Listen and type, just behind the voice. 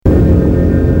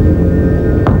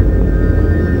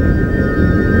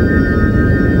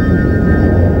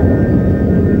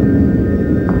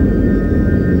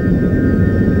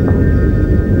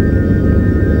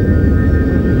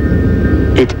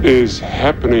is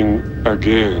happening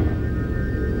again.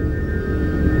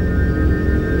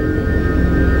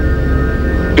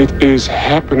 It is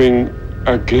happening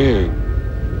again.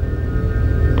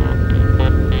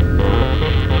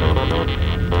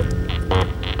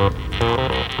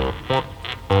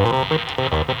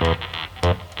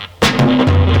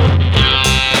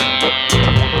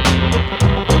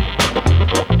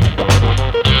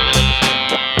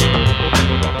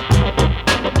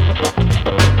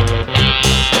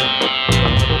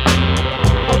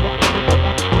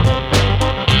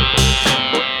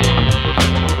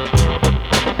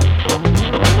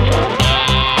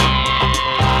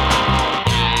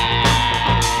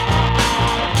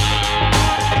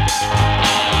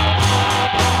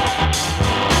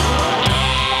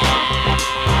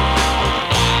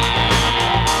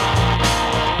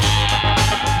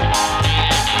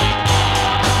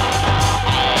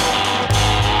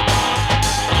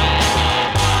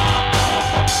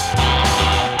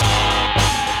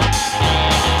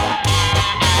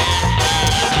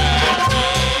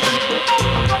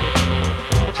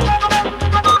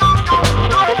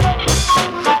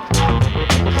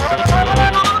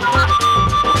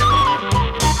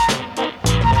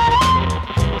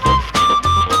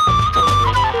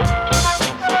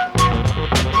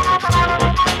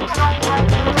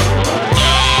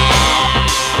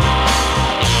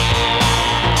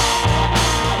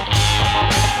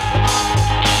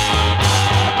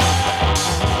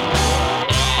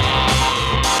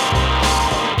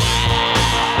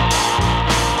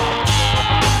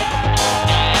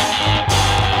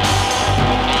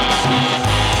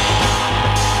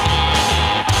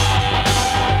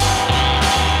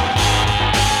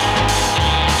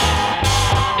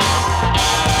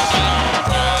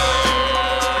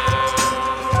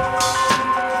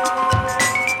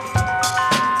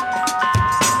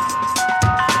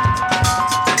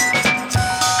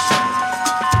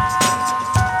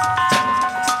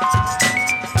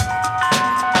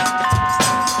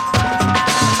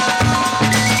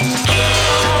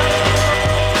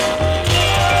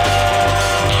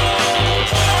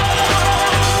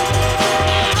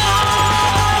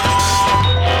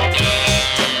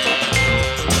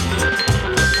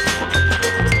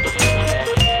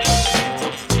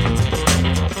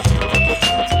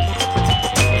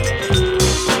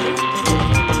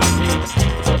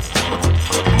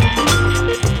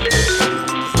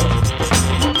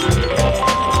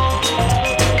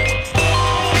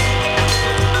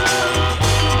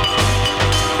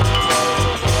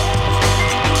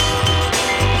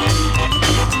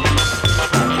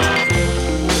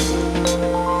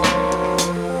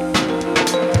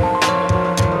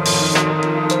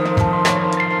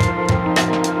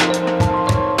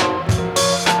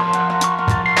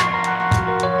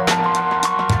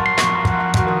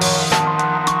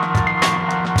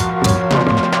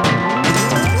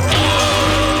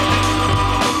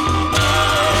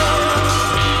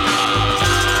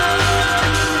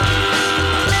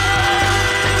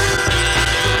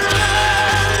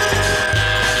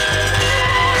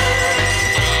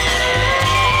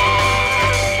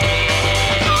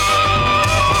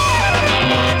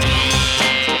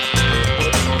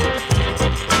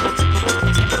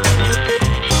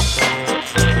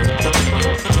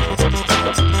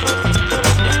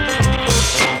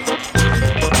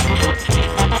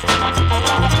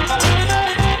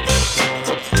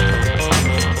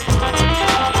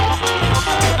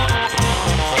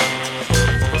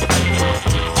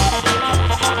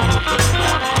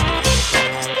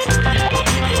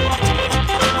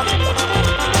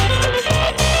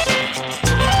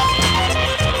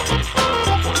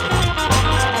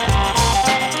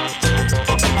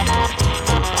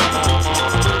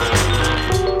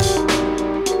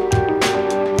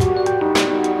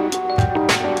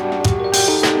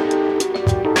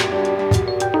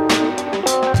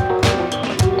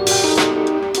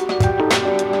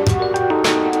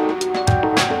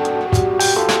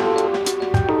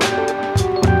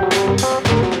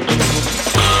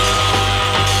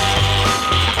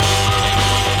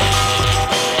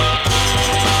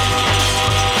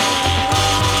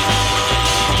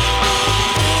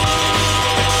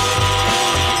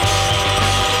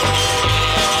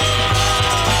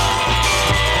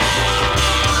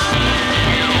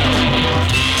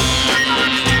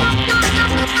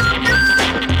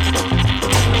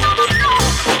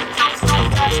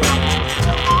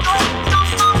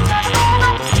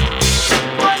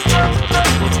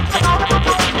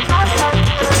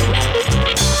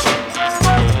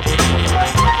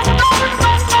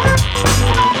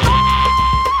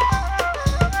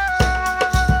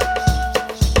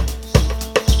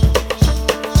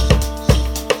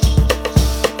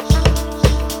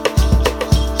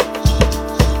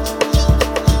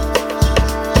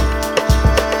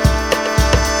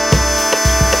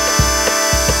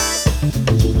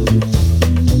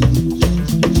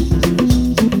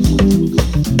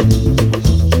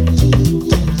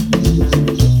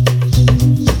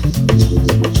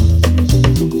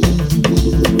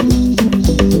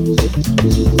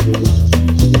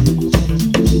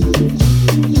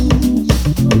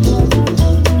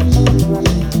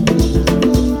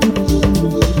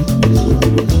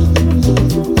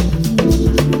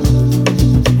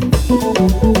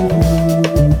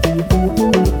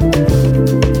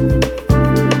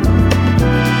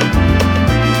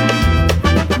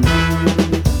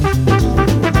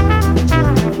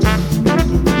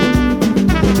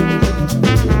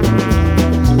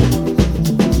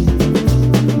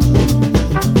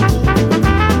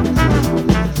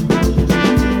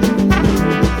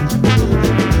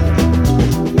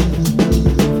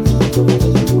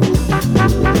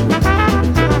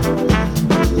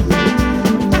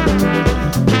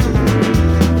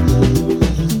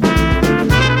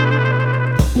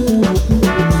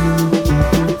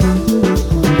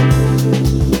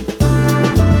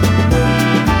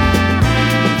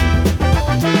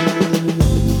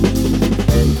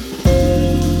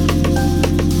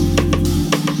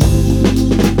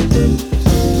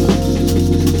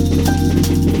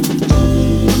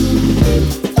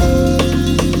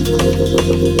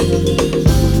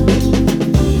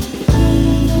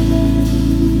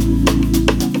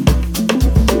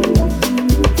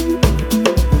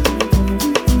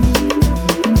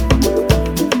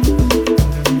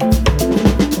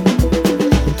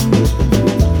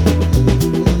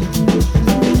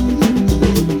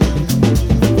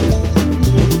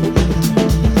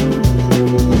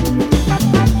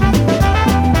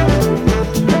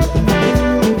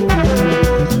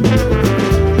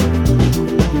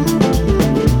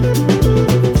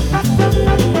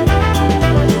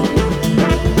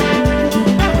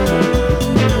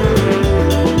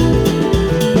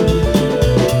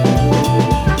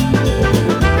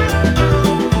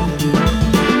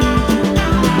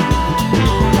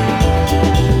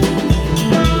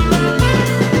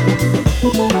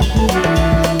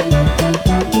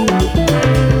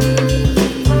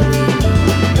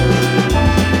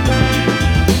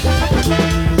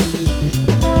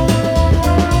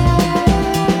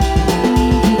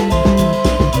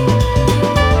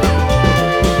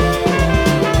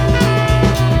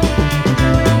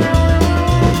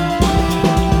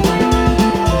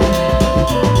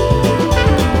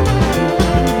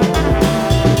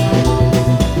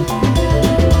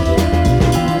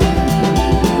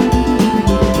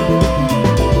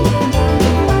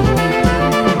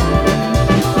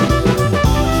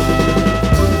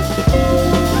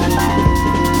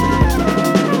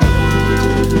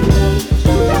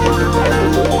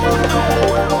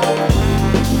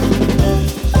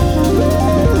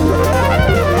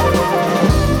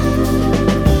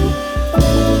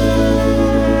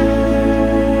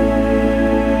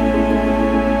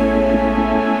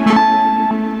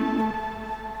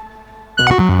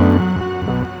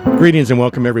 Greetings and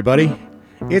welcome, everybody.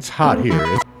 It's hot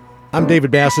here. I'm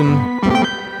David Basson.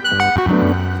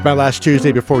 My last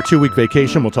Tuesday before 2-week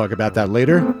vacation. We'll talk about that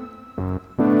later.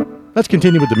 Let's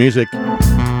continue with the music.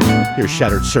 Here's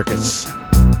Shattered Circuits.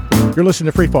 You're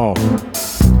listening to Freefall.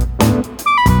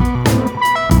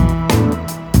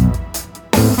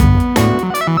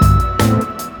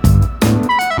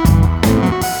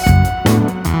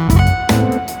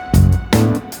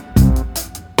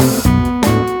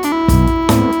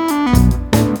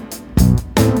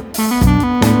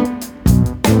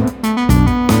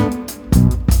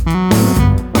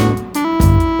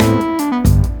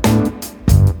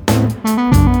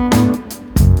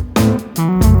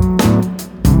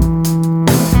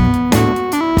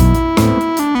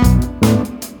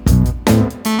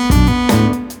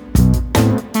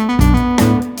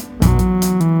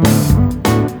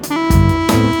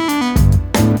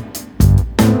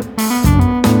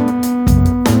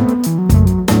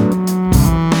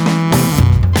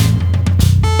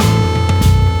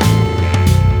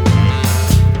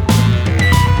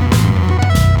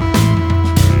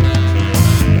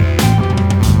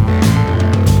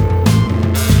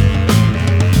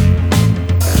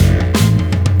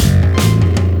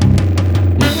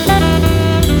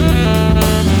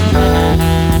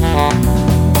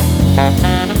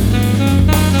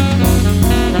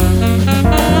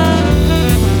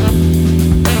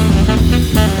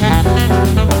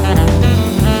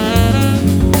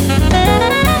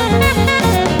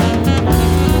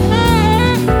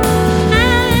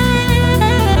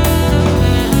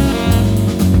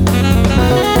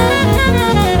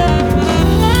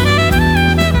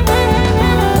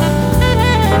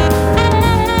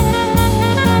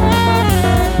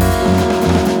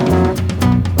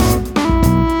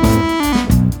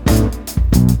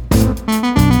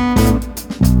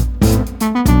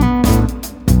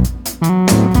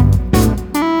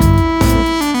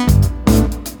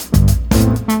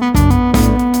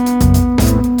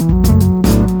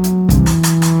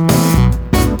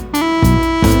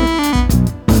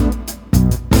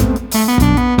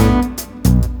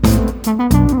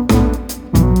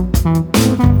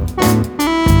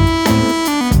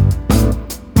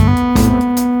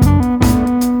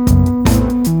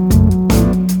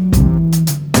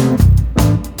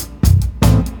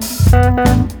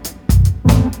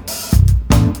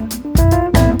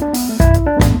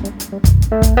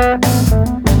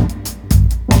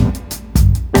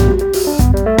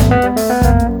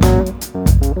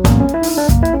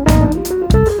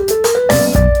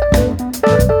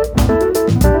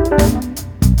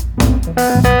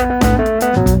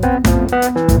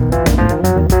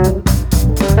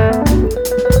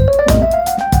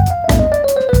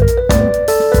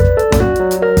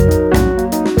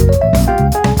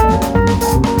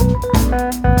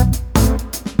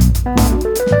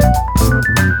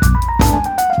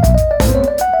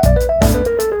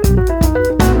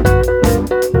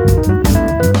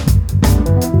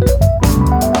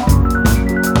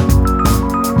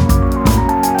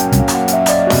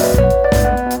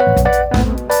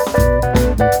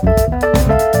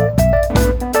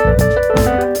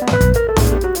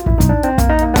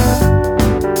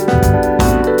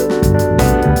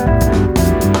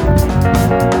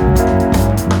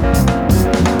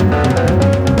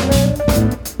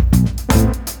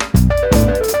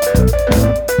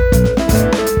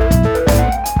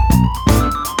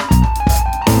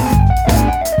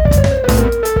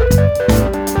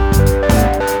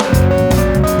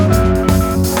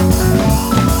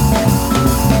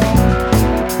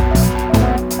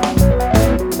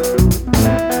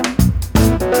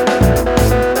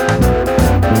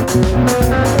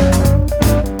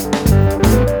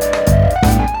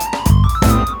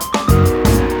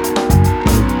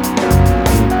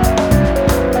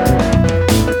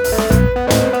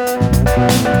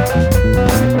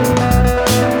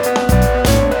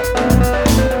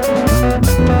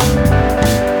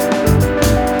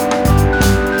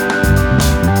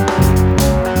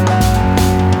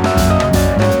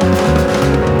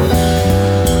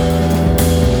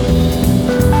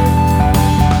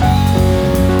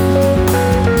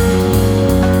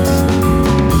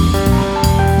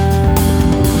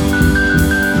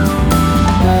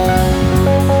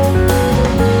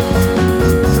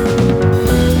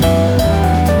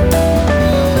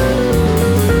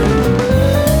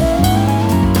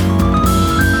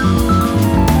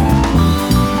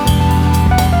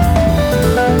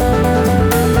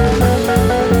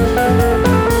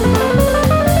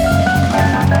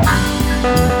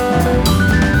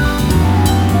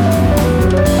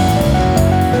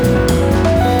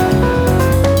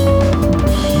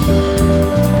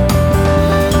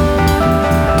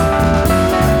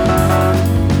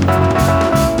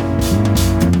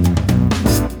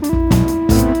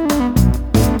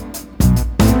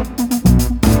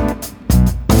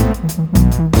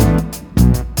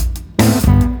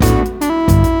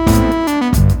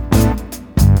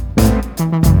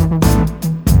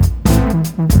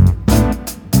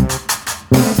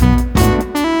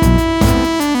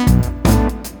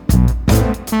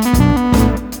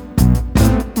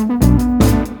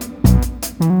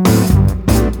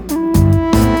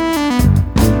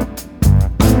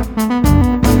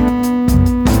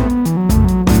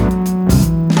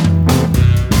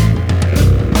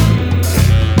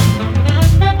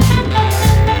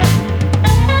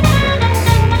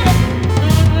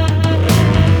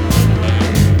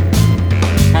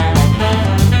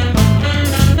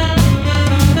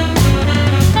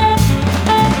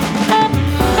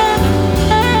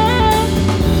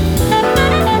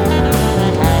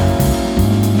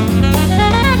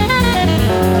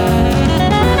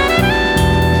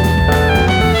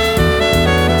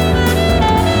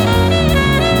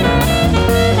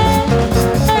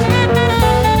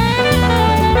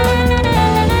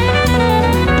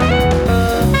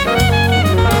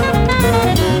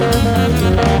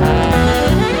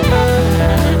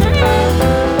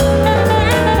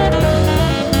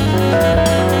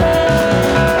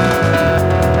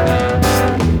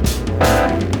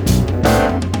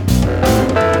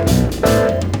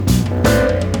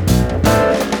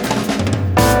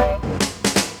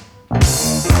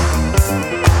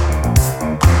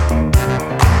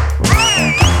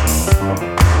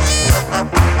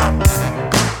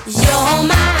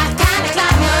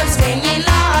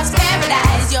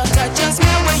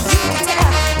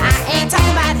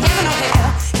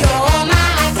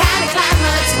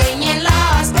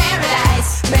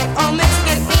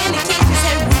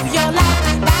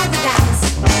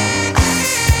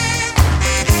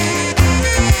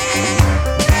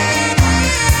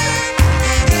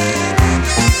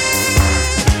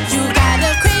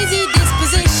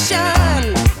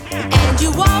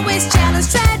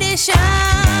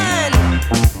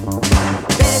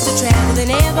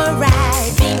 never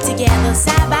right. Being together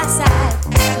side by side.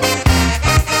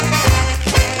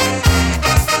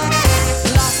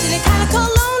 Lost in a kind of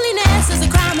cold loneliness is a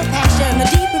crime of passion, a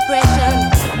deep repression.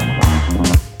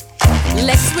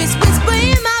 Let's whisper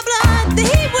in my blood, the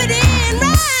heat within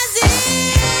rising.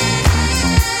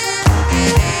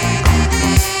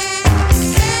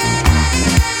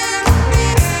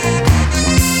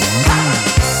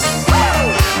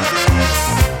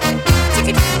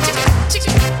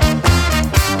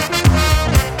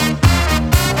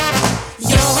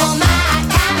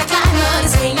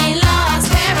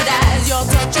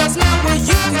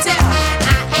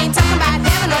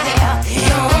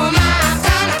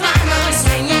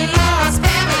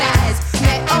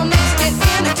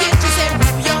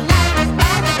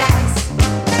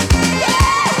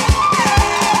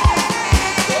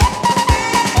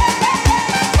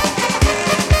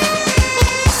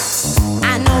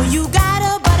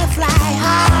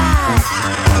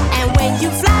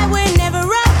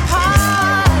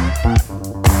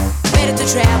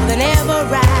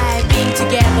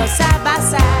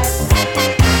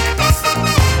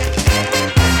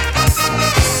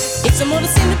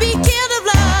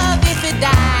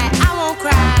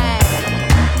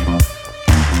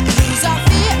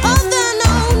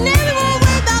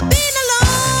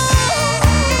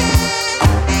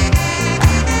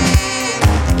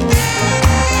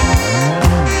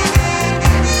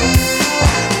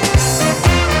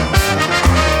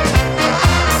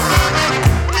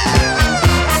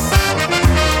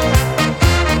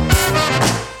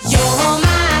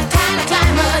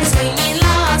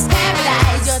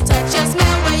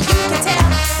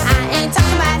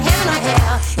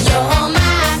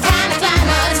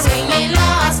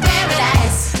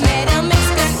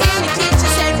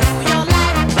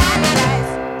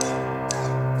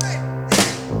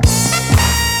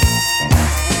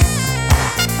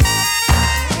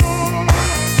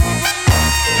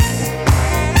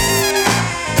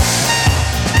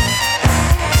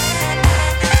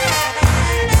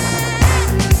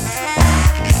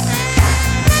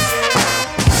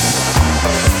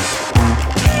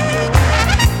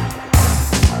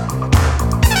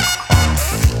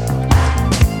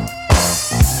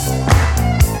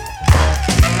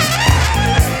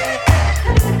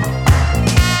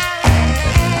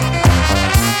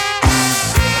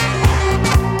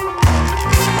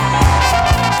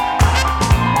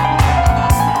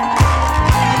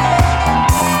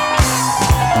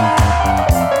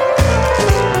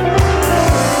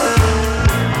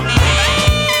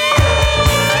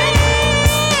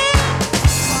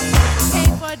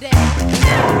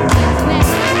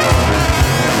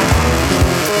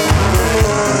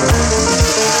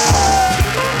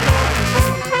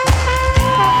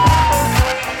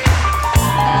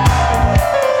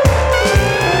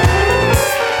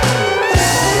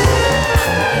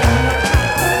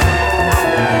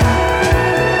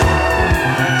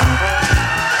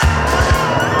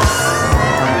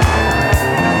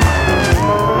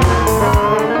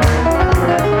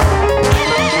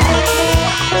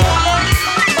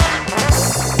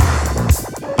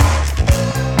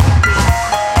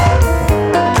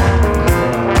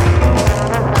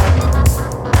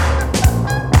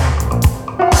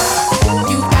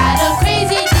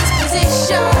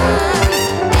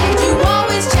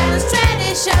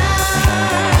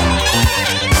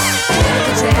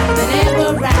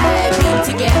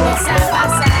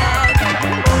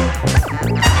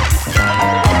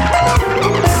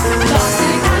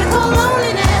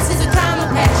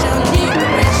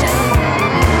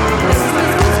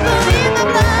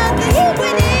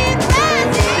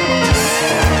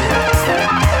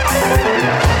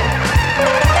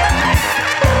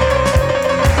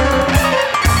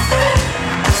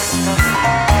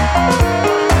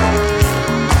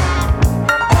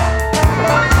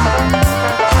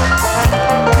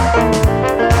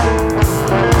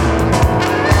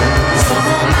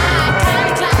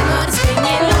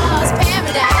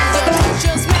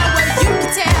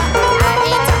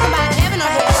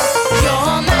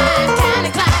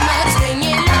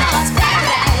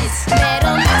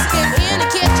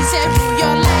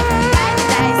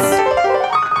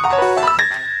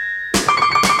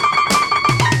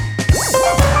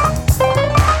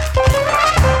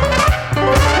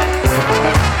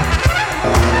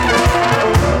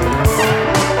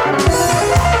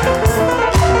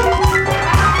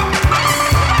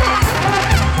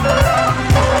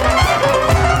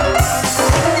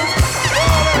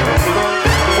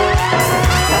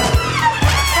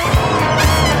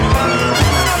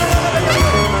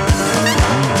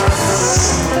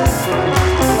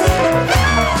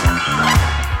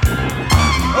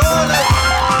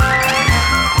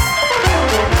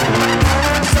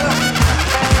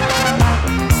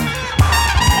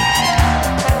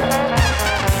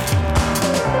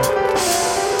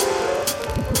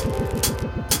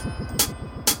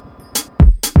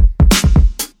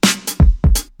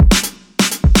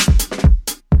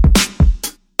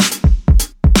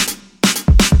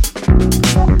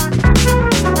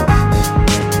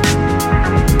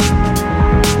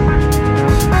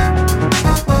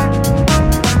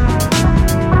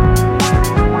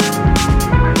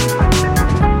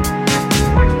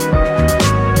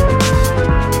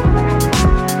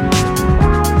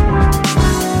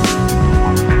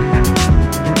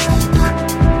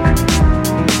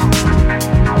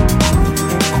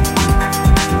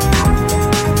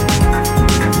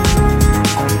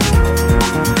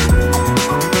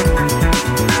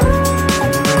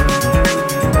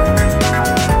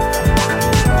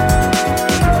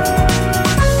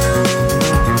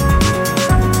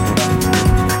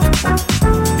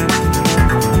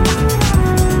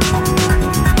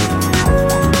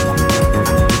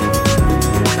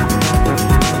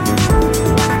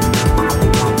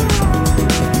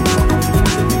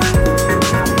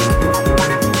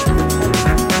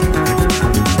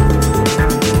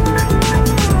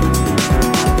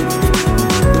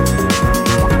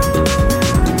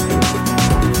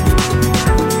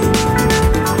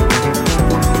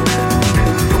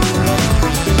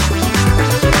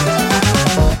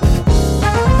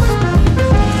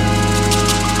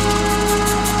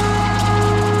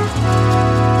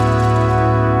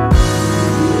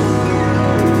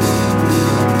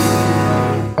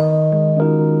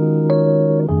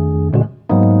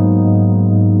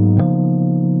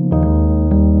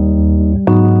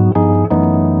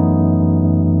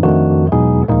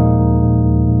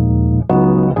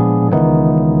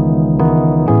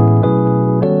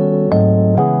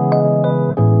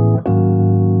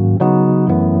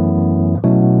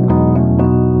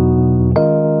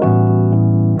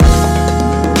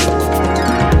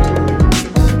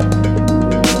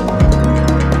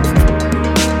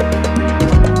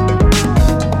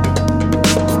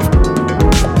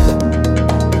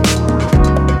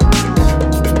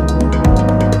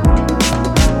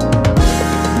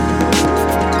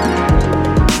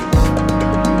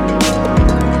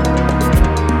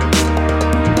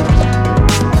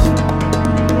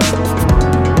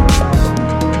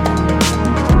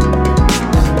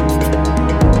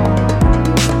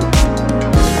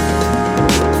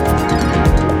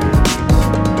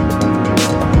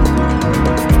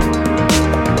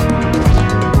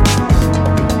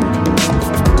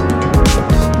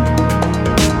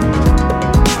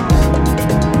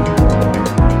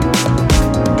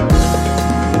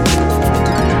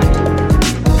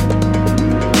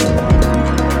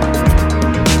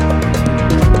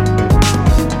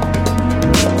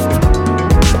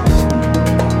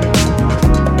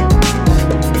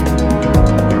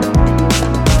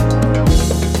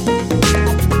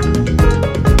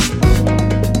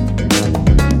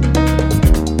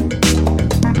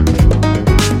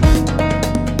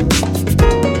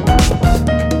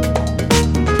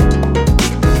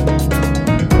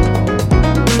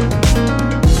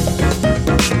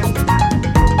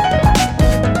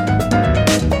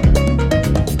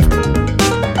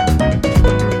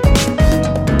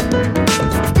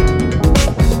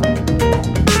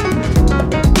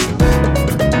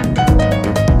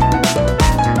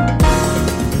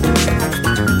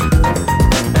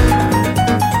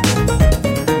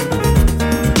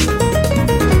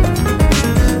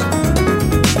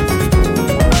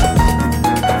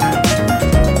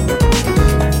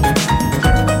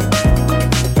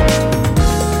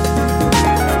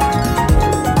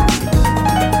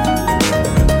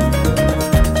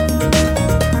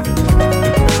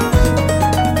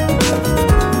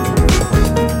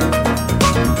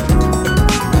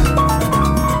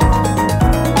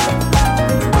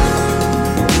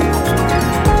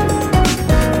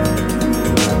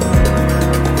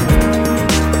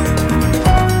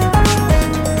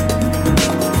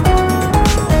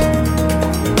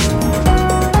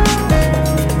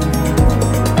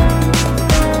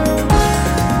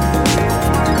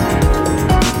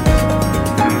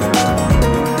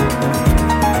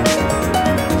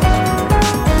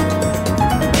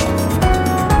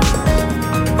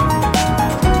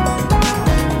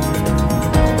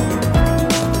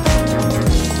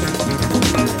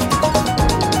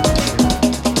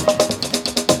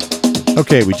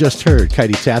 Okay, we just heard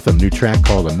Kaidi Tatham, new track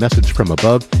called A Message From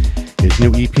Above. His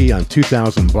new EP on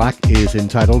 2000 Black is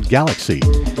entitled Galaxy.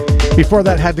 Before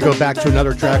that, had to go back to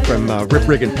another track from Rip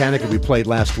Rig and Panic that we played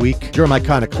last week,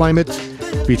 Jeremiah Climate,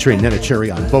 featuring Nena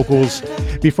Cherry on vocals.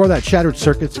 Before that, Shattered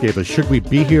Circuits gave us Should We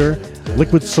Be Here,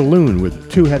 Liquid Saloon with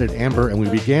Two-Headed Amber, and we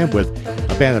began with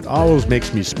a band that always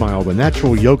makes me smile, the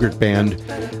Natural Yogurt Band.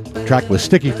 Track was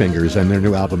Sticky Fingers, and their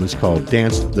new album is called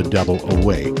Dance the Devil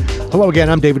Away. Hello again,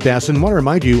 I'm David Basson. I want to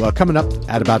remind you, coming up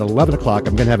at about 11 o'clock,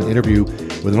 I'm going to have an interview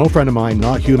with an old friend of mine,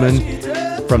 Not Human,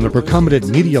 from the Recombinant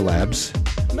Media Labs.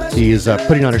 He is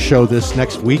putting on a show this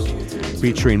next week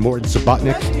featuring Morton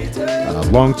Subotnick, a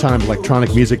longtime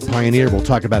electronic music pioneer. We'll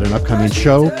talk about an upcoming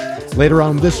show later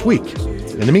on this week.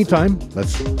 In the meantime,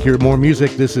 let's hear more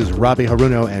music. This is Robbie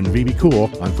Haruno and VB Cool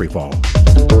on Freefall.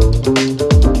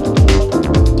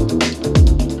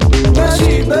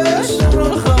 ماشي بشر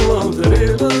الخواطر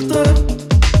يبطل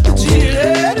تجي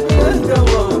غير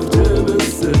بالقوام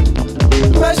تمسر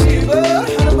ماشي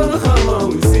بحرب الخوام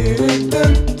يصير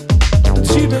الدم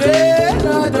تجيب غير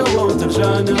عدوة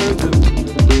وترجع نادم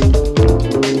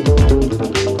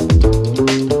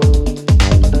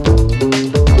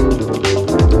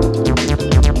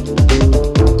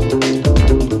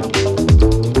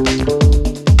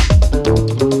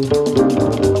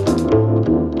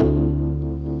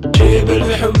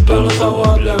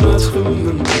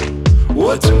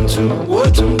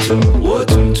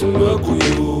وتمتم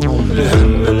أقويو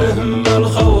الهم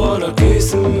الخوارق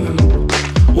يسمم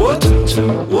وتمتم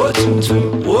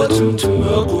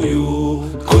أقويو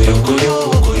كويو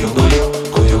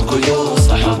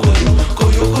صح كويو صح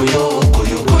كويو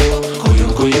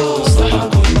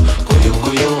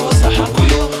صح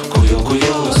كويو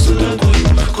السودان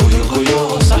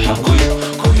كويو صح كويو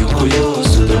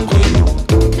السودان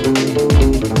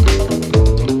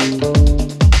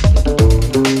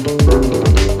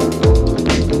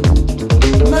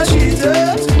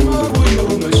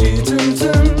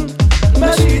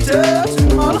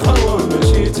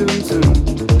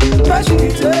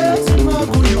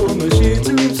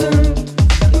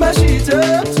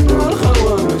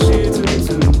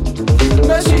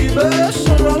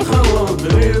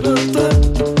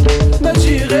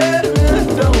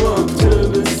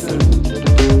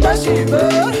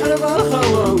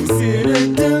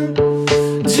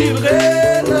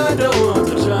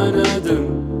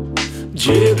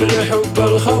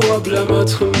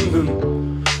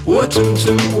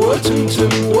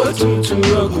وتمتم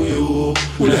أقويو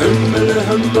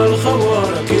والهم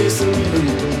الخوارق يسمم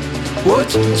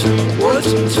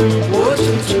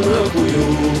وتمتم أقويو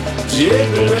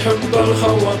جيب الحب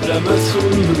الخوا بلا ما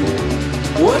تخمم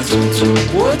وتمتم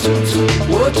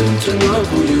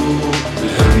أقويو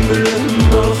الهم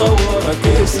الخوارق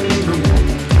يسمم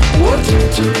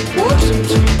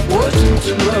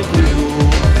وتمتم أقويو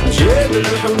جيب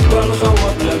الحب الخوا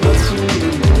بلا ما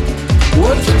تخمم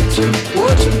وتمتم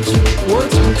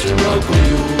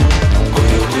أقويو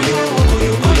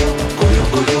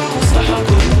كويو صح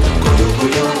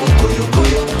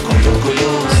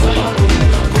كويو صح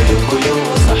كويو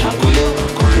صح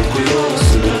كويو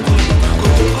سودان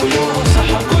كويو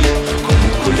صح كويو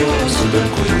سودان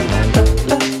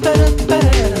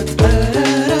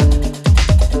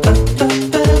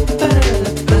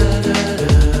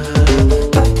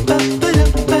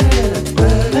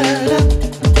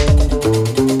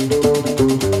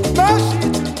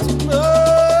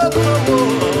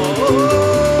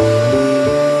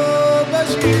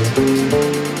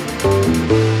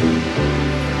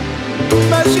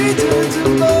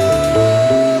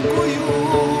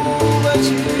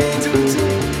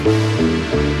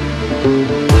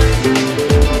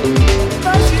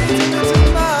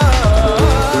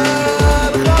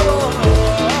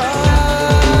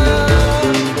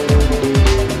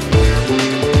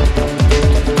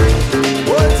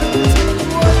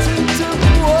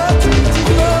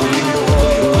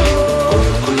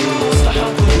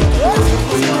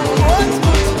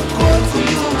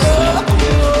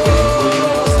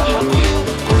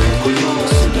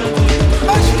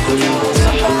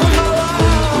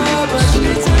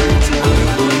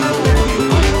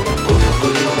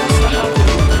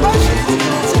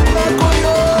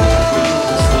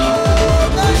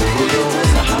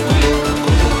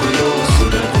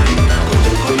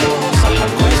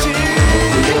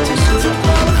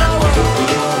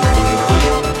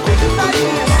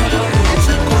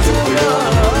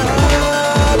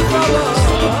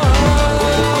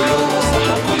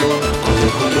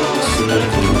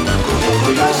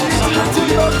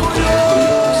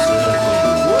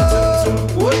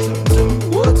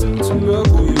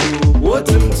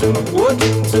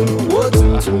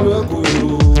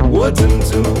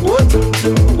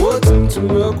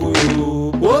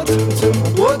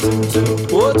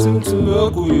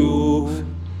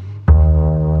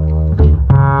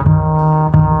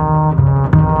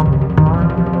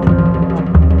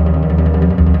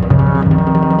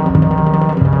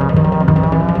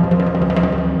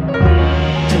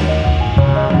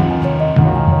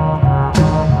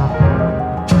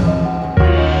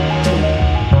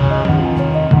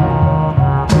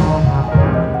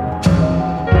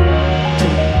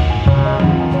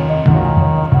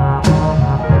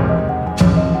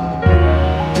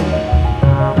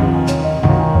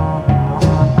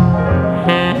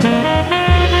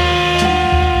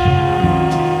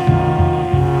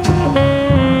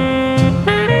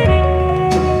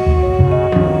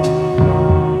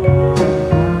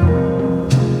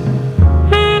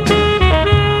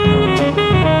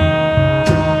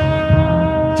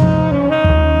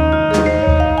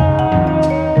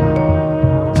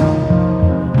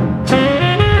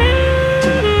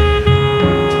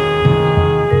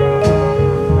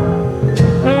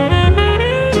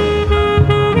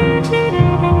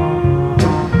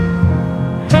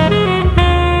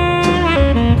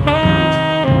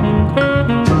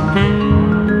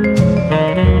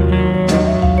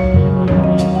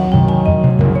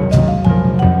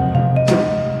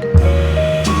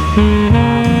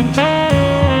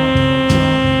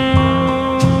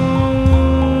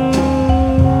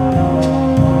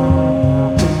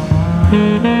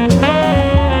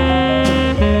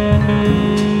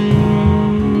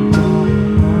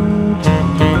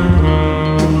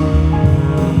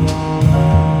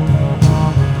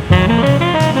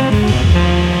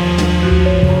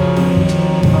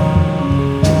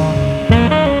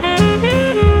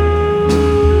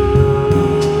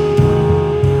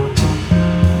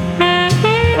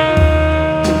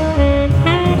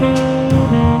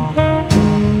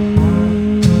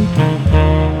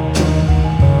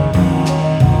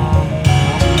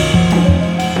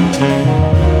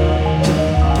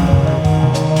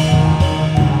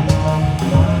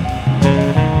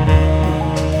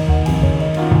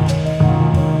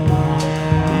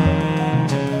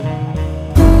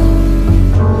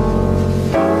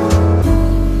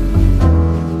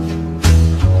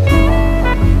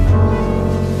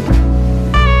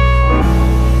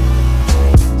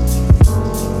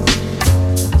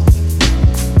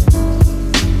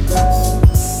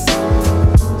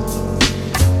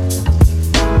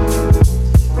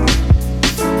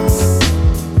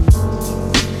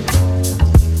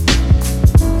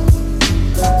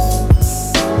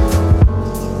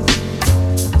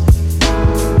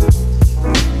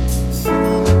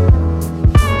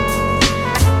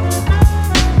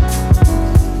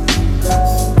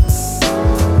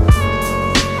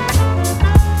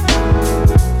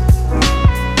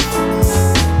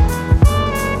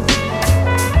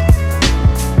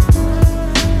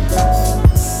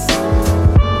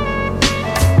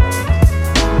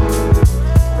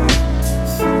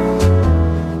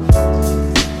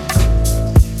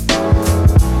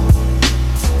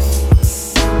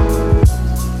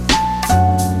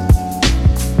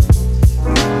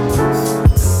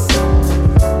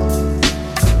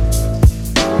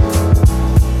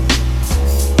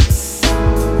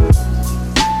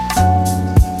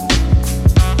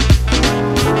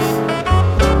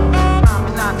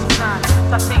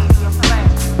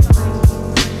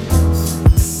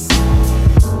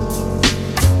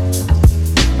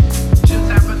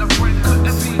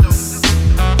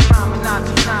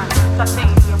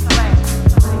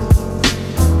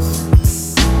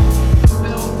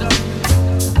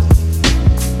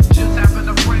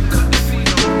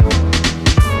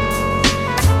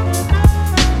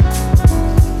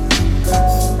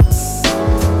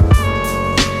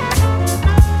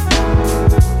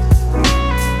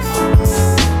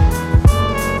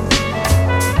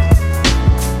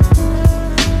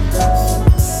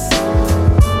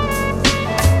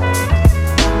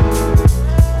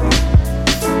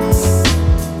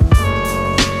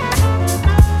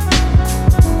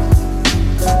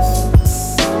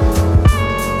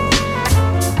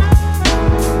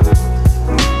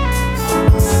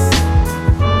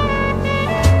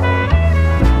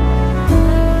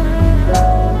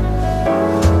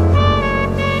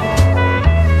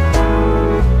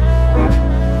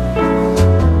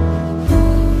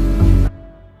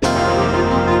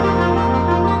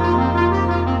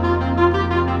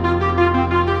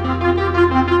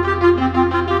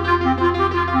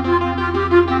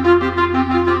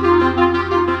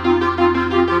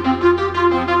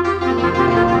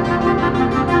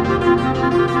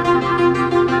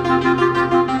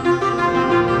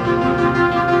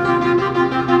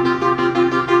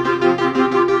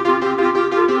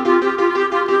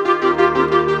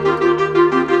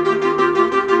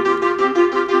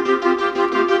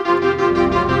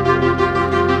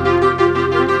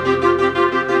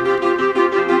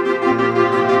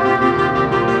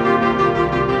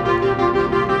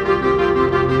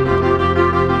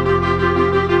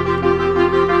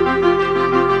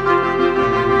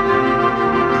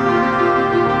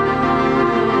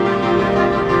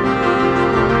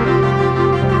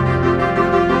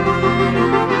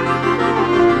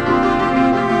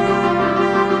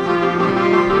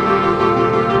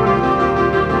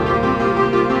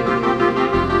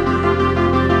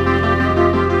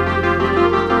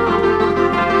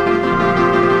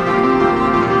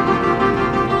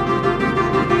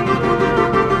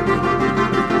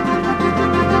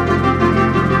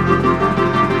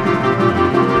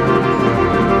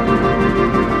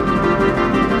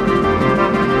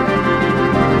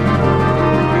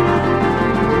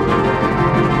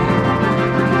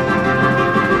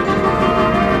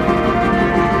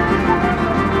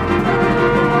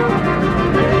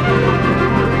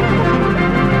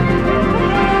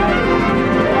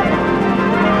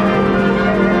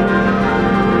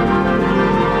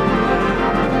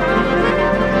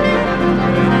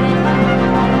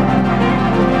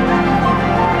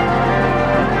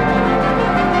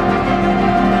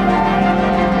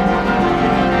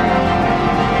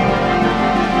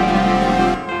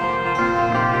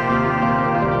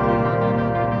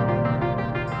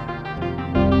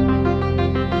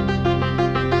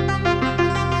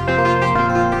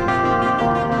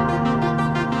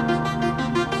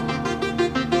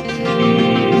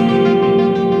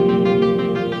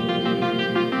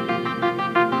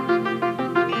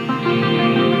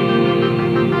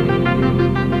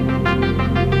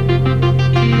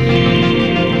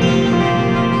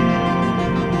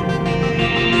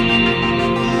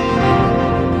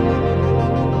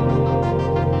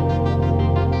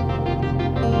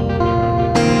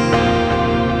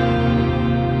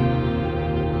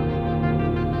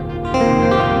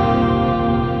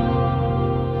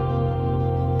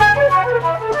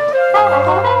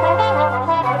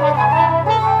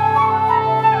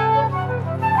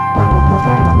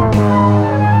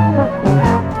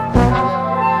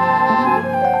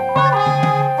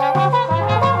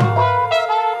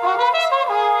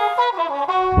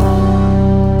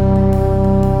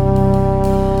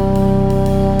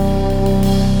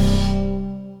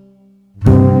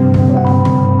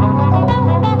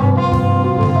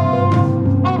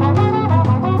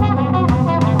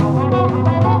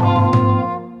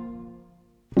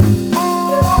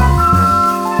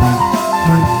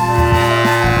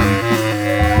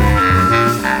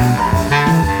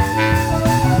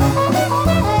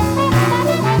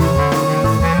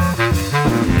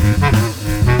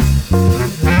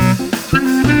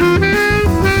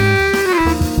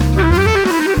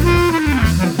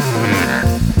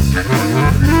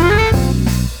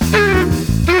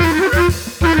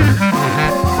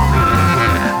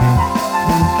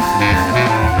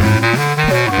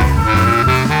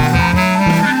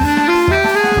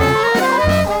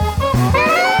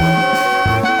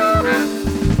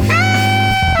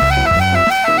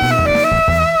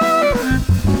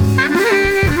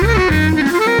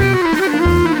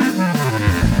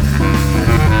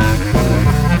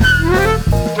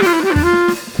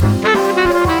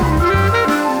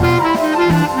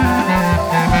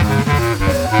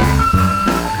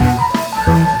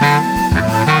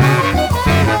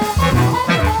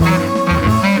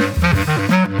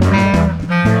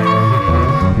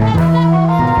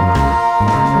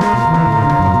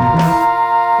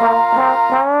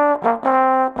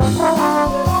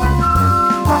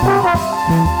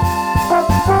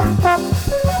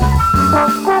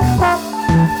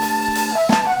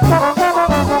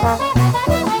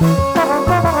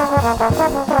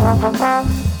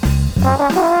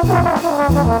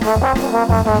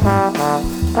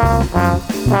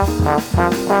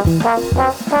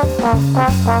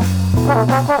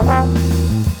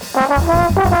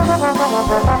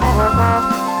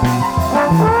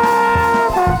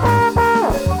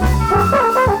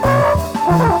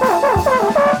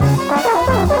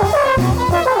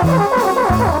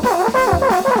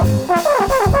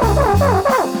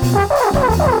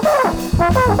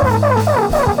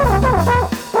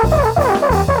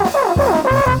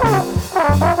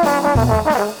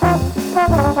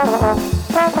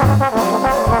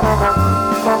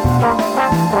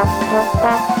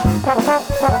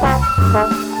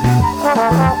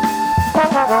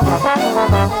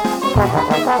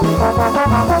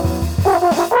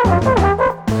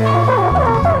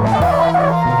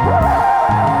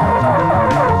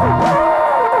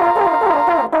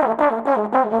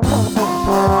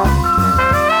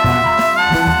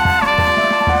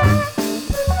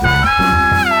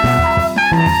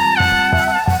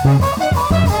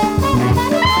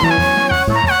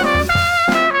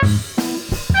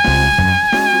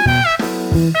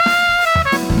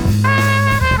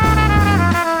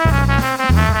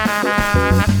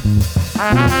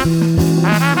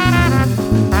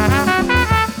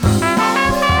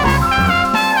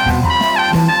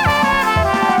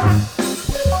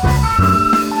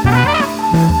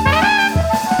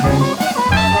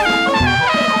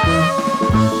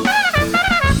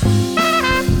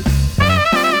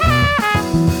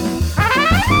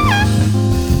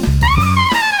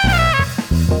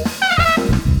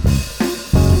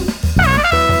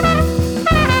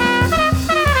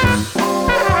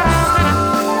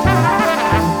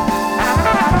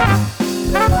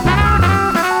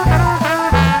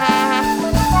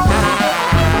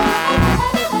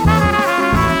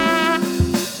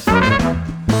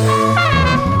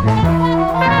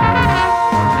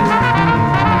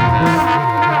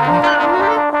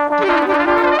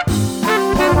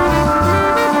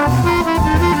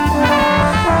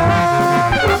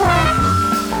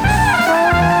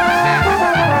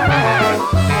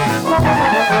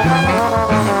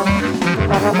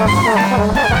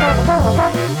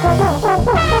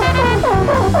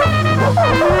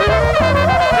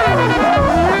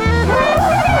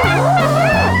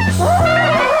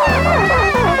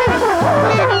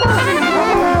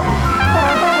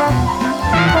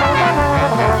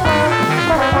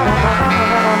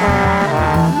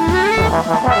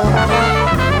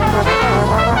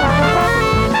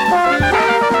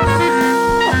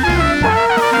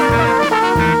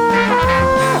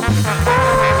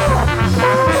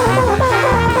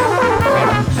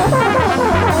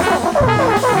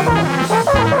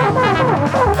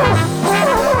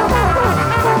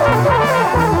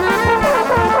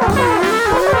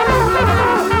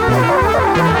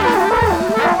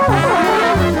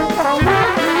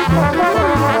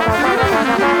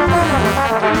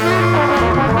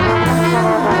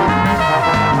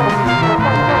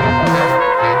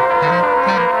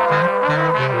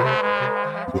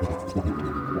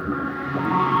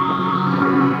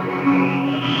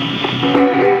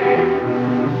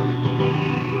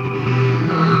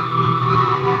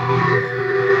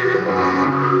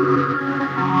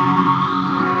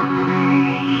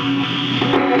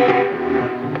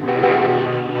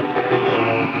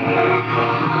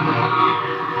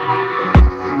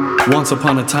Once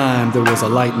upon a time, there was a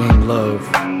light named Love.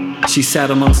 She sat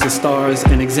amongst the stars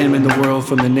and examined the world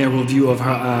from the narrow view of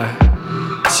her eye.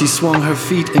 She swung her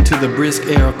feet into the brisk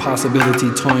air of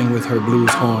possibility, toying with her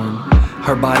blues horn,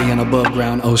 her body an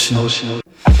above-ground ocean.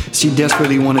 She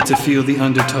desperately wanted to feel the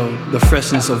undertow, the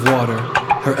freshness of water.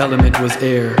 Her element was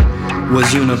air,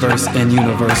 was universe and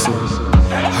universal.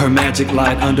 Her magic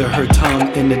lied under her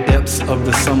tongue in the depths of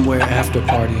the somewhere after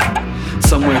party,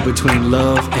 somewhere between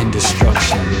love and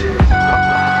destruction.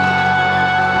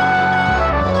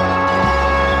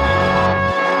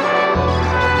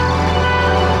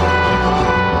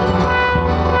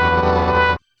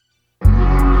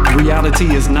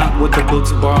 Reality is not what the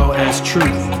books borrow as truth.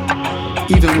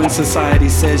 Even when society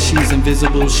says she's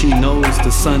invisible, she knows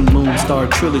the sun, moon, star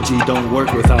trilogy don't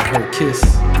work without her kiss.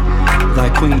 Thy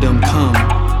queendom come,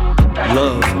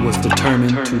 love was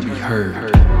determined to be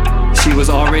heard. She was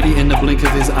already in the blink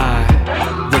of his eye,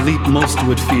 the leap most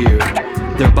would fear.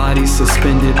 Their bodies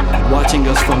suspended, watching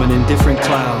us from an indifferent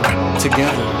cloud.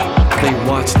 Together, they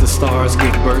watched the stars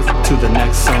give birth to the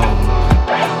next song.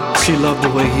 She loved the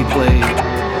way he played,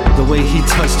 the way he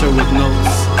touched her with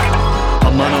notes,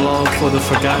 a monologue for the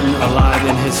forgotten alive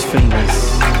in his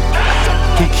fingers.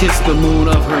 He kissed the moon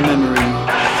of her memory,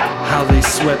 how they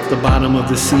swept the bottom of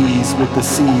the seas with the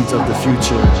seeds of the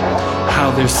future,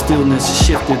 how their stillness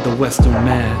shifted the western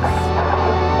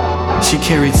math. She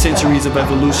carried centuries of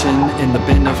evolution in the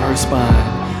bend of her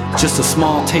spine. Just a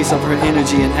small taste of her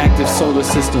energy and active solar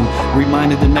system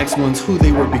reminded the next ones who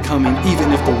they were becoming,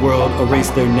 even if the world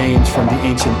erased their names from the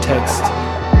ancient text.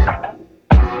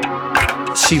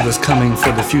 She was coming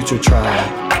for the future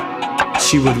tribe.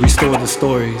 She would restore the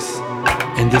stories,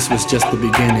 and this was just the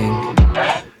beginning.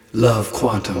 Love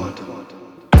Quantum.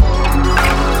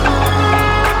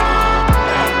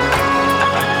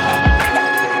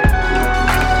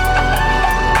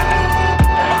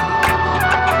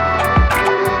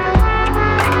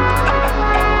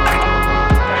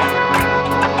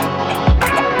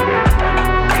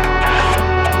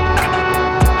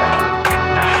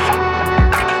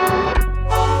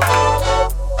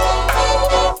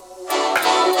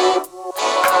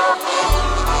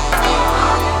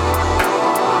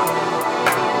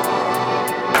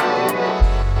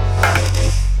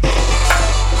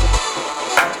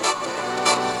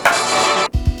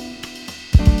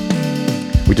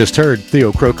 We just heard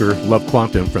Theo Croker, Love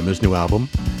Quantum, from his new album,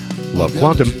 Love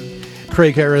Quantum.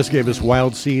 Craig Harris gave us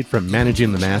Wild Seed from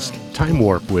Managing the Mask, Time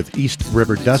Warp with East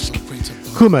River Dusk.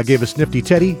 Kuma gave us Nifty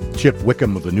Teddy, Chip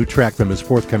Wickham with a new track from his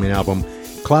forthcoming album,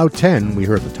 Cloud 10. We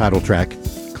heard the title track,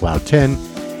 Cloud 10.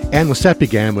 And Lisette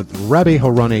began with Rabbi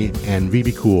Horone and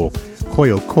VB Cool,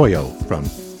 Koyo Koyo, from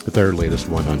their latest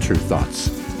one, Untrue Thoughts.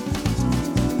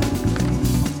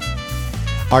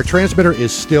 Our transmitter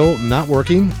is still not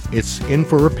working. It's in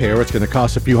for repair. It's going to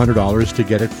cost a few $100s to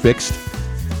get it fixed.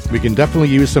 We can definitely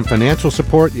use some financial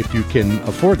support if you can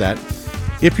afford that.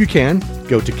 If you can,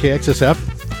 go to kxsf.fm,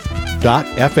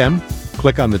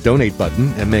 click on the donate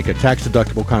button, and make a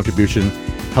tax-deductible contribution.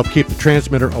 Help keep the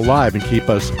transmitter alive and keep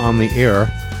us on the air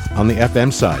on the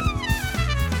FM side.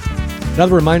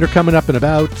 Another reminder coming up in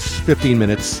about 15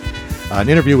 minutes, an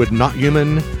interview with Not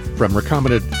Human from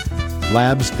Recombinant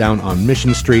Labs down on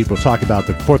Mission Street. We'll talk about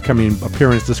the forthcoming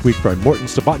appearance this week by Morton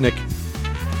Subotnick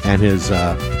and his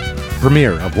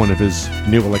premiere of one of his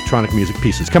new electronic music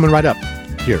pieces. Coming right up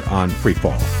here on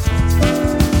Freefall.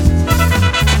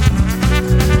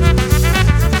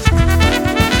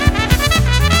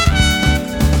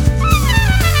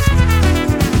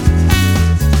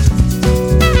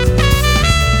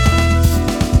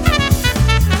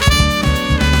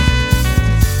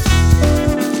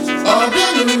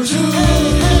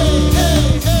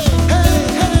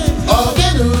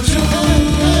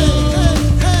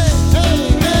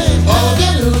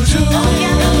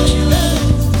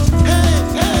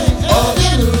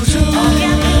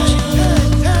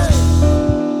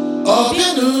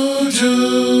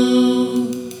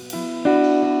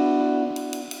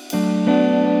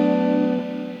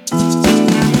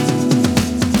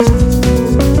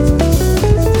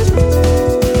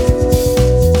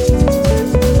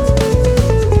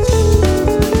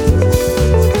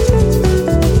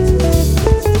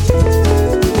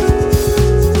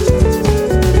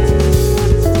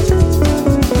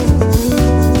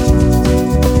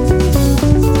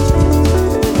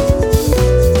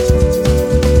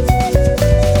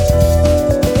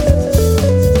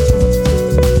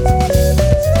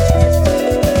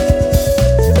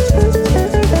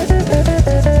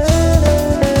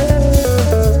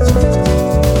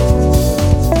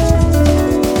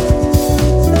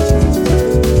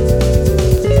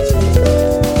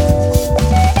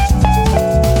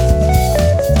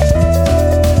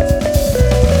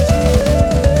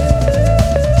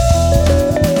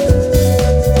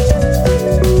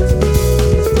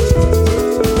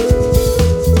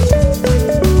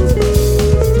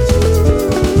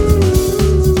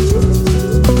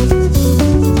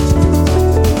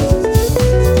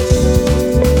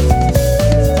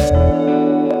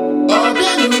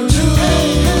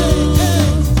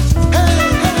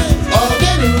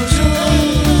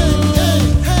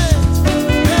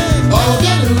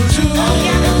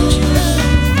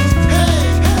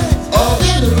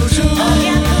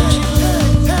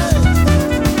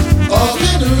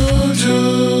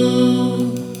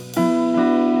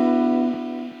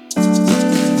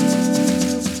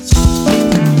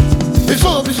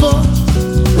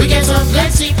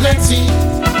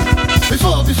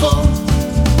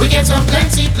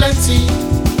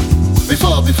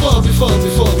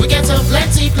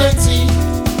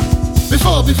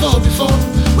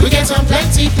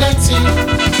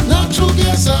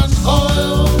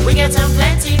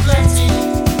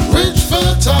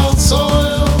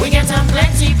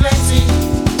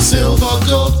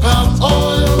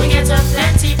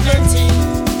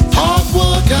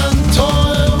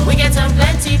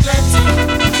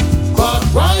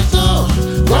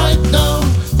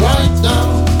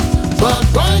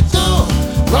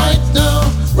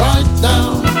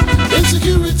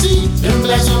 Insecurity in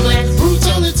black on black.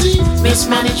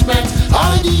 mismanagement,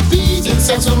 IDPs in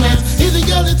settlement,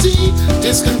 illegality,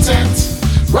 discontent.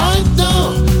 Right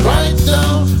now, right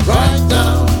now, right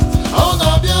now, on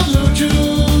a bien le Dieu.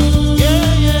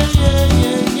 Yeah, yeah, yeah,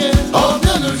 yeah, yeah. On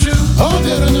bien le Dieu, on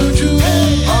bien le Dieu.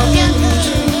 On bien le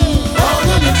Dieu,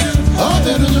 on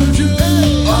bien le Dieu,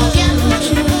 on bien le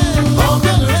Dieu. On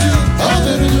bien le Dieu, on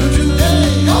bien le Dieu,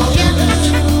 on bien le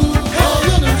Dieu. On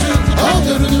bien le Dieu, on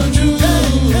bien le Dieu, on bien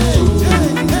le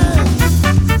Dieu.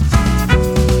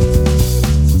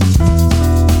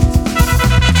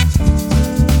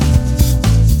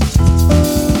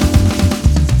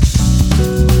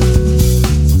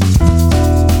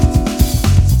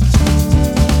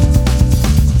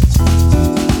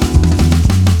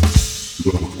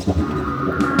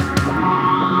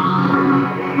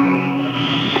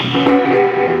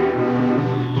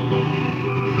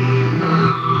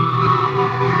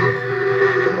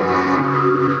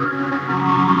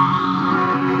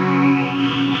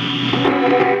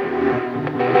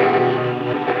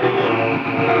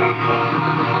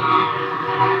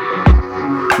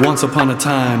 Once upon a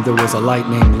time, there was a light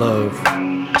named Love.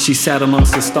 She sat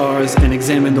amongst the stars and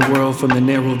examined the world from the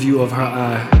narrow view of her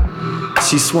eye.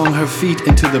 She swung her feet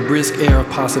into the brisk air of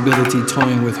possibility,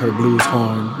 toying with her blues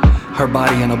horn, her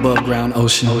body an above-ground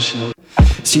ocean.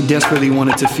 She desperately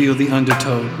wanted to feel the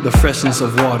undertow, the freshness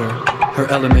of water. Her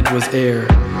element was air,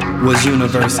 was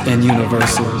universe and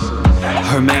universal.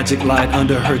 Her magic lied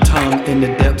under her tongue in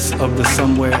the depths of the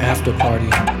somewhere after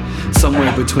party,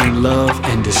 somewhere between love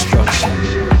and destruction.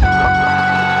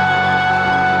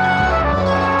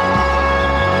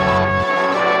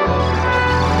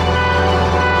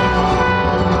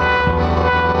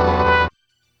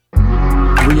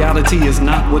 Reality is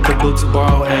not what the books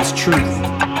borrow as truth.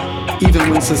 Even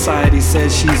when society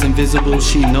says she's invisible,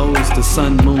 she knows the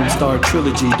sun, moon, star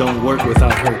trilogy don't work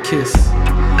without her kiss.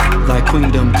 Thy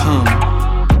kingdom come,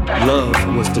 love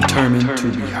was determined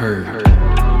to be heard.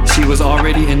 She was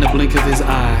already in the blink of his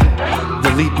eye,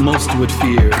 the leap most would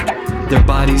fear. Their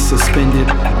bodies suspended,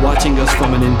 watching us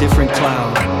from an indifferent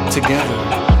cloud. Together,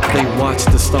 they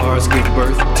watched the stars give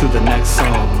birth to the next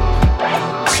song.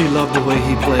 She loved the way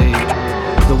he played,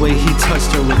 the way he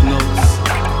touched her with notes.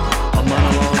 A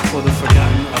monologue for the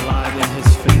forgotten, alive in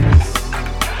his fingers.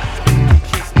 He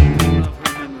kissed the thrill of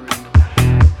her memory.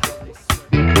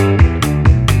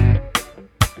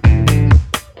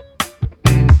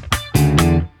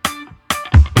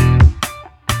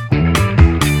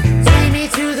 Take me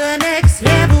to the next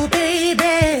level,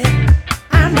 baby.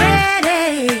 I'm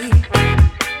ready.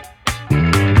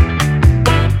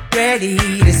 Ready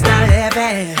to start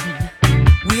heaven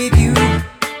with you.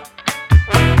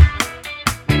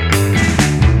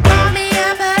 Call me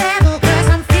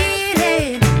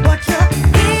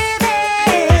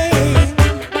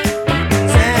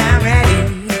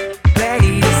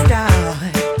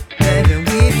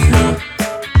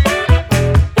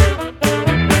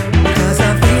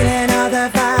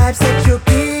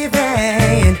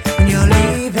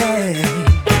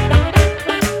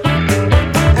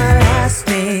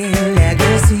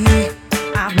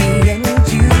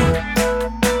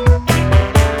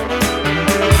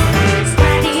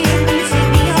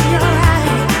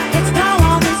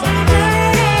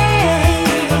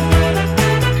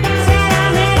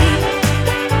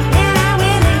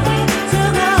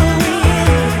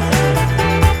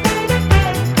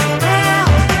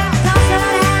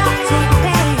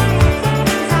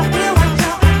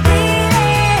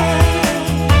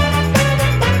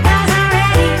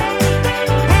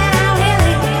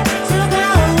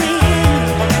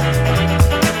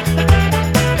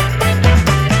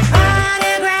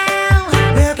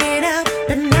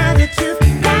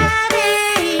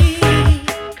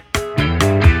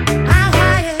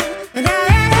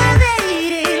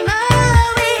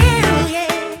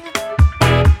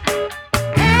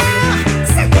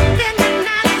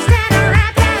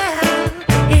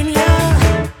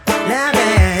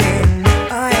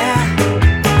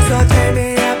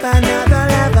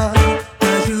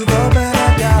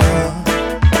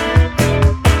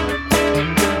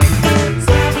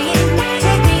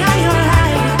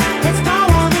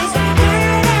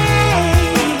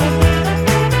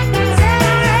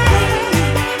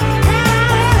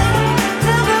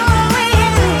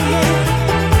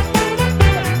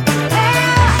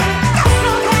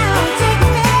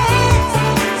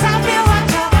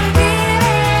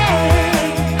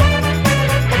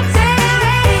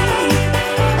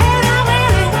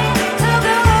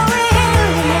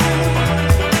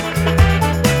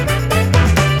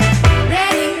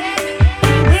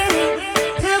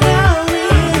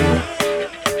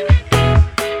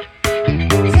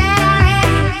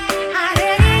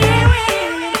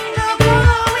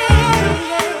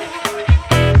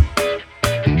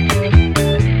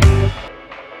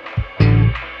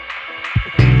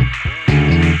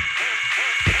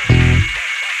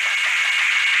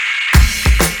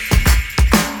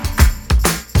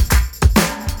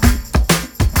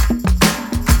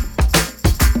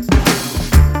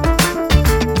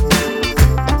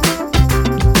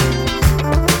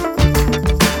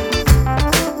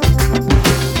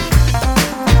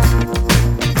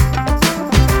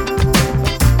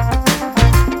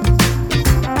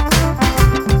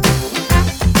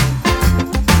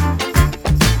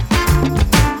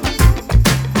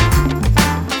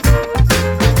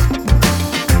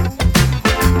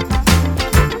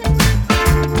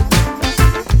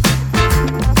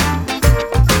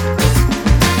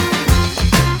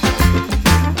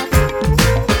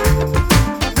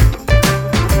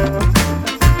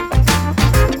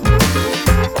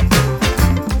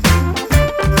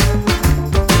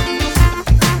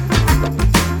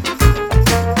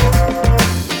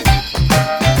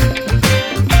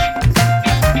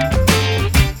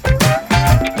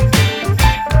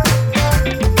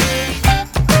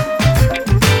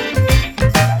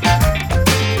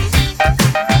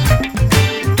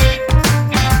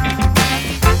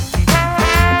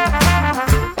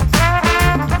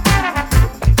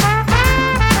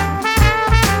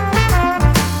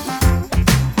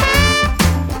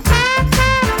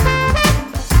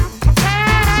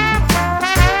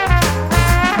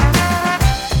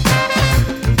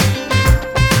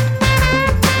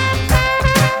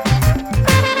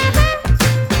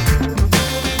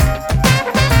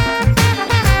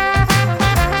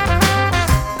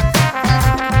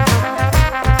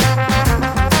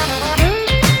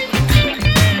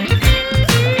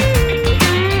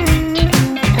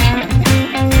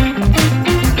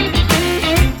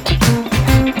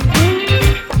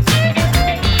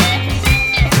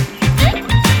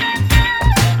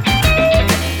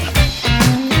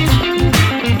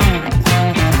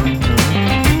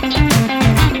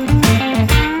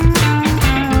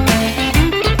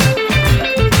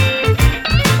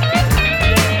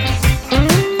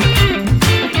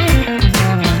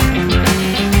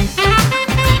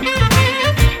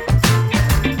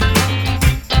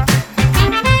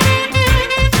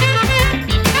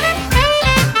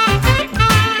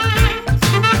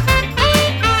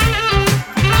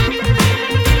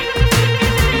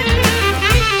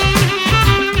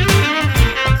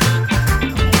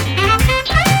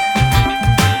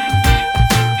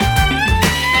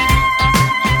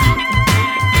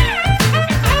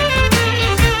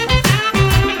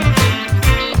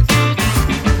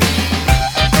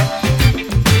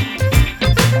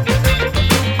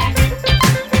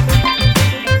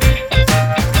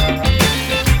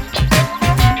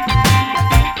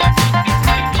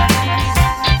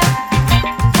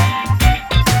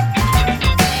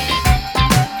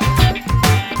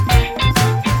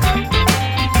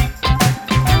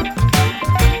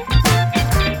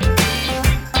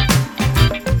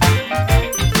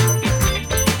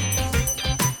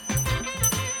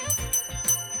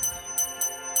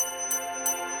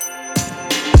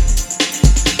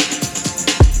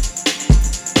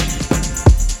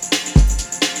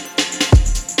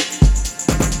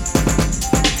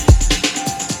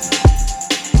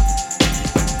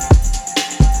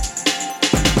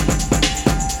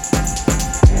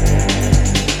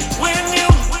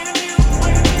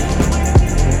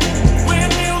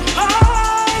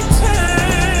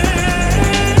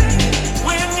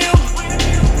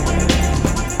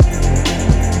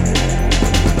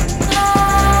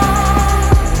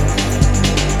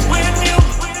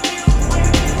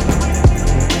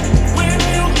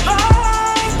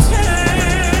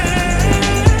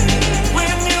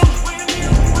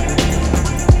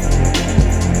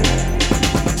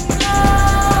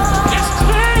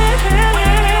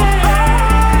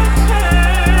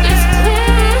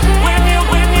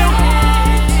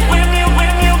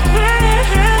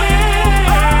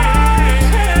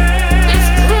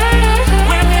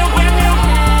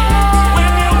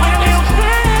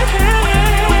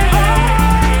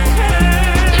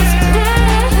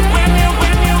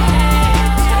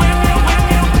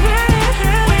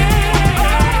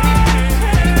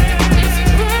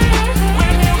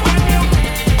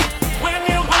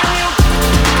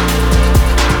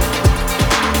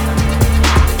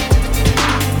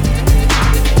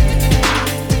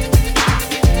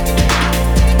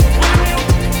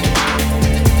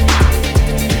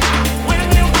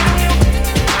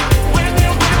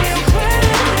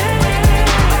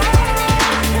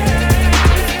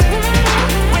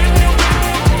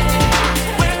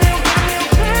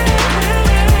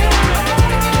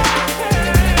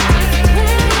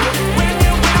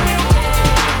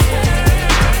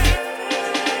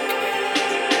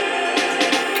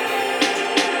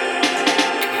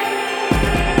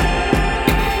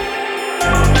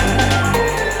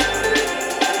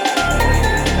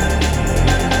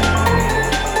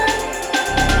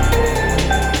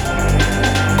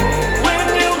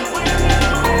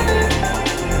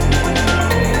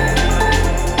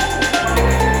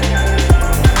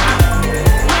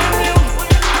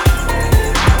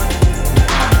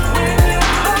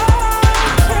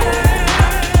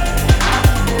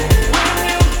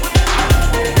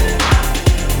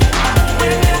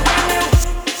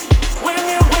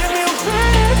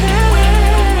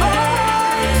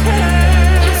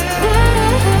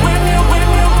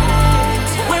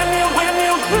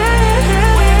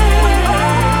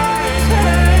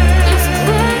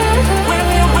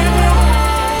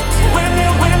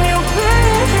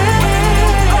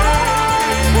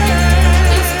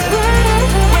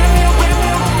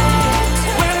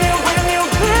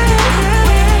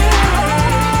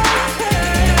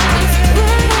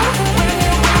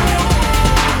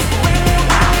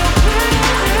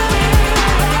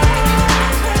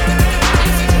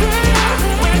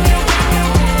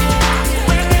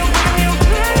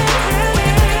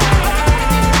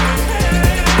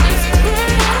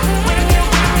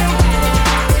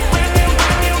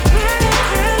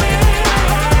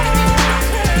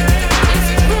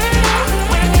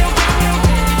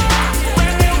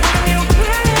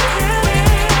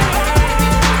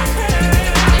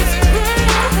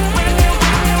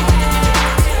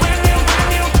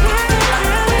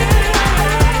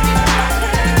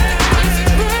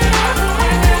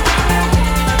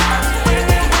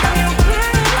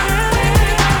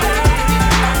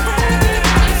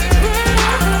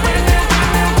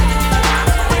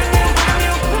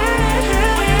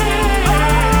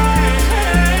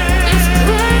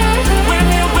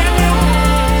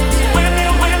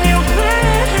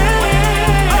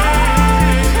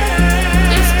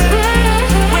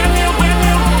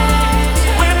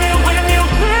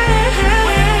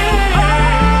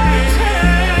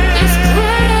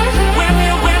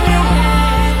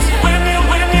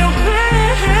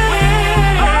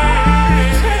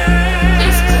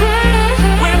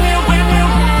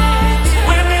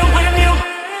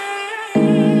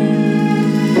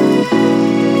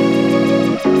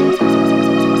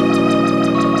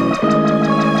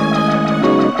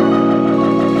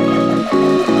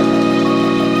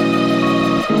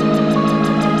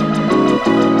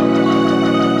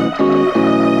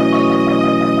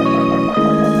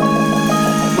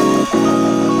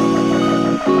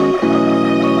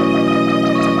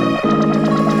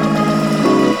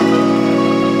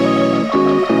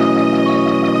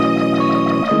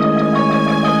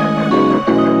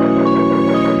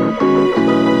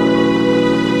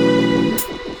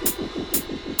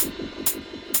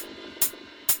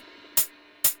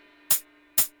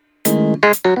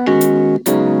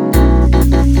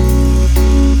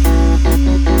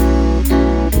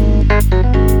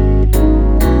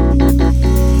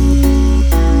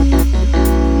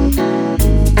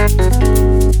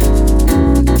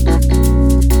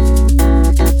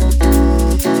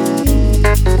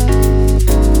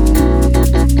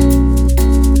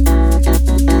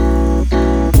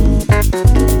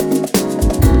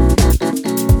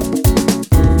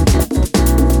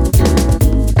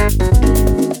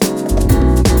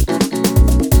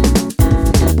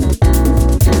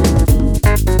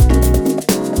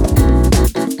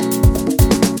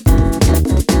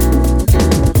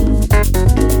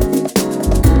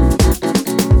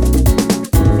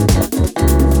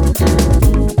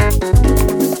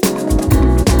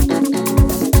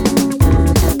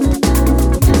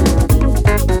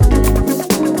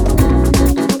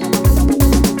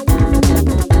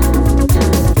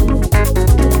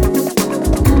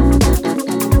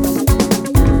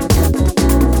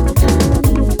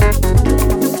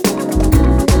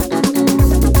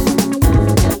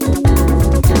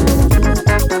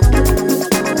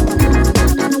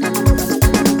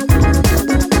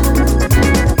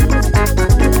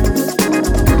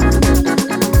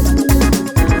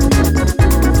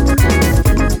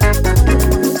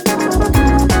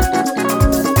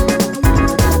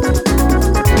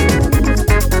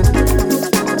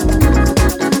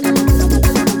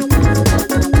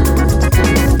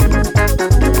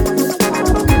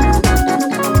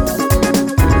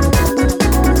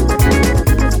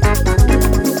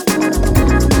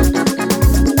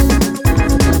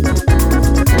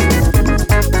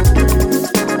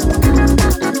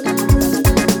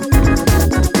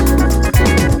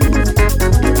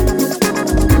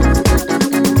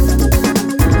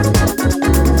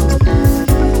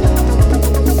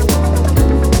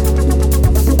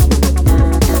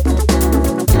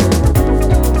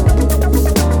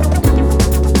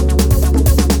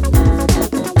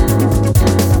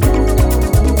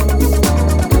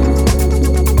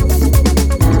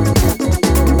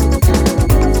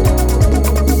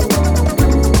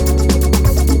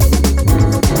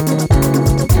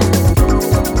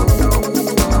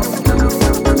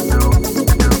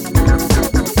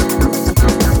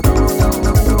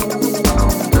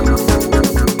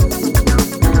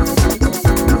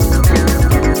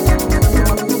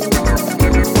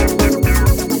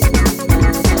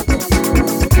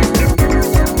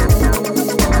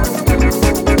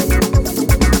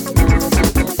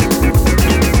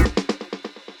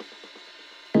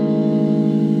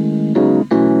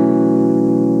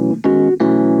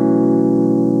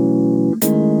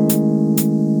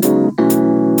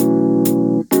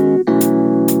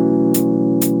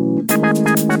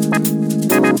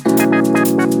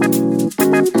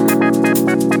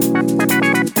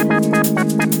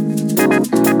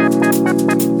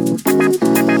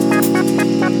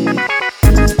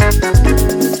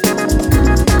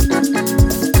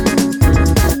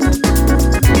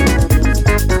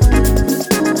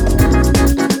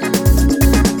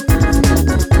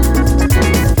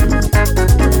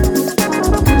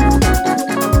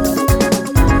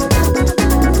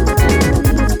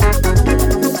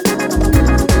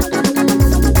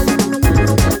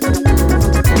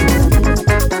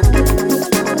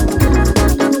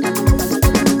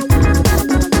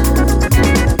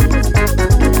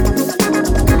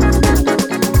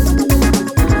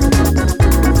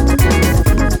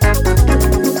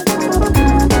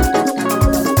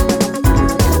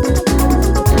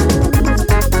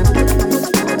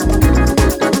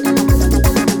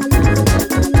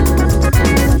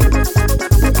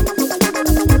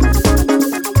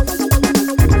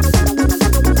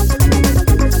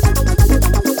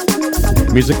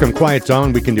Music from Quiet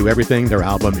Dawn, We Can Do Everything. Their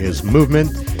album is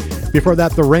Movement. Before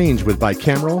that, The Range with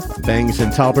Bicameral, Bangs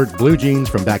and Talbert, Blue Jeans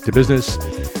from Back to Business,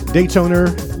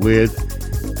 Daytoner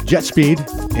with Jet Speed,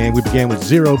 and we began with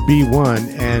Zero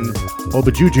B1 and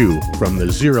Obajuju from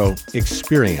the Zero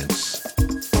Experience.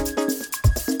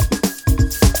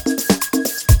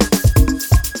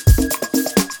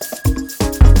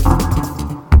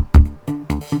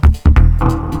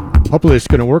 Hopefully it's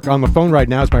going to work. On the phone right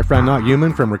now is my friend Not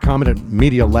Human from Recombinant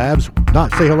Media Labs.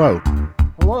 Not, say hello.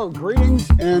 Hello, greetings,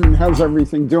 and how's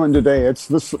everything doing today? It's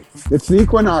the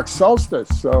equinox solstice,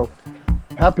 so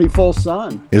happy full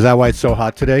sun. Is that why it's so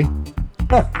hot today?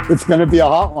 It's going to be a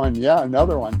hot one, yeah,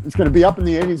 another one. It's going to be up in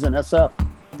the 80s in SF.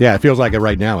 Yeah, it feels like it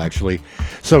right now, actually.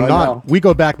 So we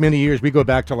go back many years. We go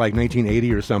back to like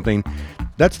 1980 or something.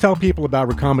 Let's tell people about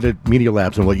Recombinant Media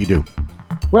Labs and what you do.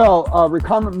 Well,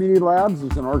 Recombinant Media Labs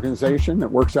is an organization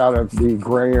that works out of the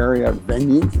Gray Area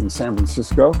venue in San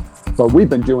Francisco, but we've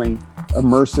been doing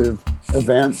immersive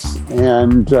events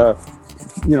and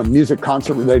music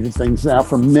concert related things now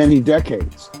for many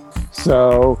decades.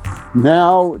 So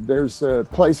now there's a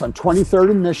place on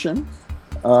 23rd and Mission,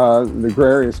 the gray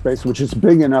area space, which is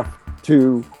big enough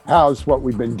to house what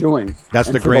we've been doing. That's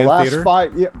and the for Grand last Theater?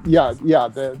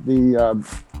 The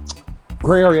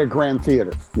Gray Area Grand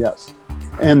Theater, yes.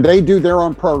 And they do their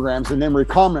own programs. And then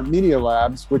Recombinant Media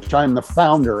Labs, which I'm the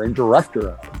founder and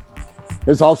director of,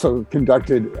 has also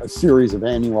conducted a series of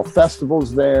annual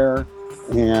festivals there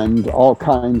and all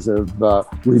kinds of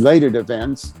related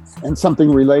events. And something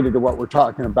related to what we're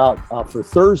talking about for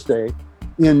Thursday.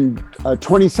 In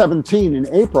 2017,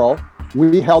 in April,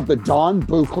 we held the Don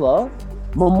Buchla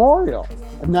Memorial.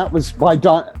 And that was by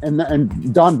Don,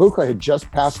 and Don Buchla had just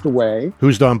passed away.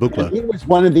 Who's Don Buchla? And he was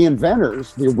one of the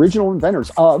inventors, the original inventors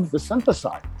of the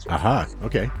synthesizer. Aha,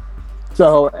 okay.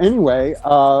 So anyway,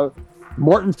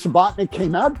 Morton Subotnick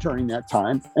came out during that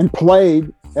time and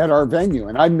played at our venue.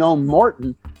 And I've known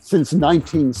Morton since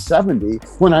 1970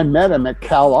 when I met him at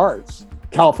Cal Arts,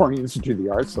 California Institute of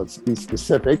the Arts, let's be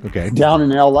specific, down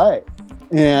in LA.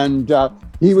 And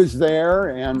he was there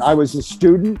and I was a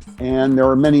student and there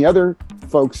were many other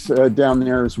folks down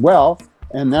there as well.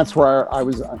 And that's where I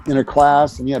was in a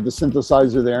class and he had the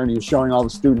synthesizer there and he was showing all the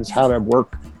students how to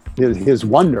work his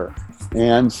wonder.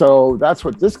 And so that's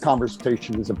what this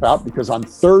conversation is about, because on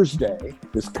Thursday,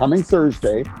 this coming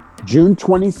Thursday, June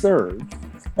 23rd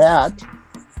at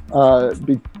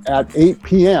 8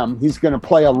 p.m., he's going to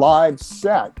play a live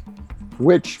set,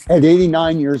 which at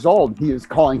 89 years old, he is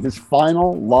calling his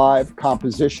final live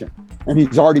composition. And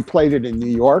he's already played it in New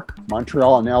York,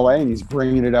 Montreal, and LA, and he's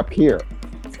bringing it up here.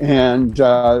 And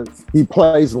he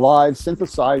plays live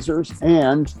synthesizers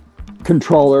and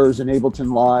controllers and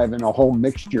Ableton Live and a whole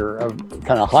mixture of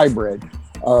kind of hybrid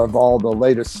of all the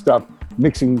latest stuff,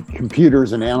 mixing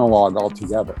computers and analog all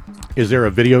together. Is there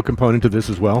a video component to this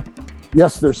as well?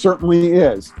 Yes, there certainly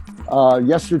is.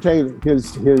 Yesterday,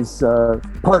 his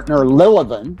partner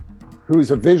Lillivan, who's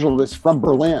a visualist from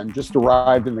Berlin, just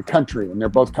arrived in the country, and they're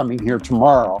both coming here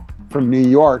tomorrow from New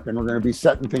York, and we're going to be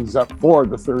setting things up for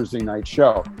the Thursday night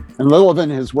show. And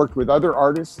Lillivan has worked with other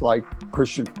artists like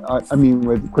Christian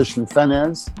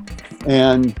Fenez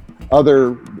and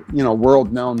other,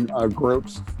 world-known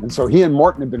groups. And so he and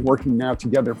Morton have been working now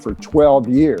together for 12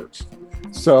 years.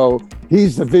 So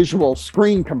he's the visual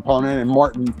screen component, and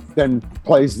Morton then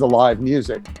plays the live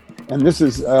music. And this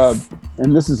is a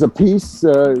piece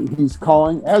he's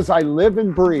calling "As I Live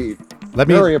and Breathe."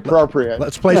 Very appropriate.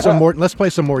 Let's play some Morton. Let's play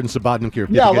some Morton Subotnick here.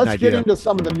 Yeah, let's get into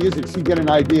some of the music so you get an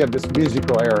idea of this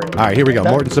musical area. All right, here we go. Okay.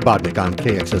 Morton Subotnick on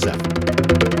KXSF.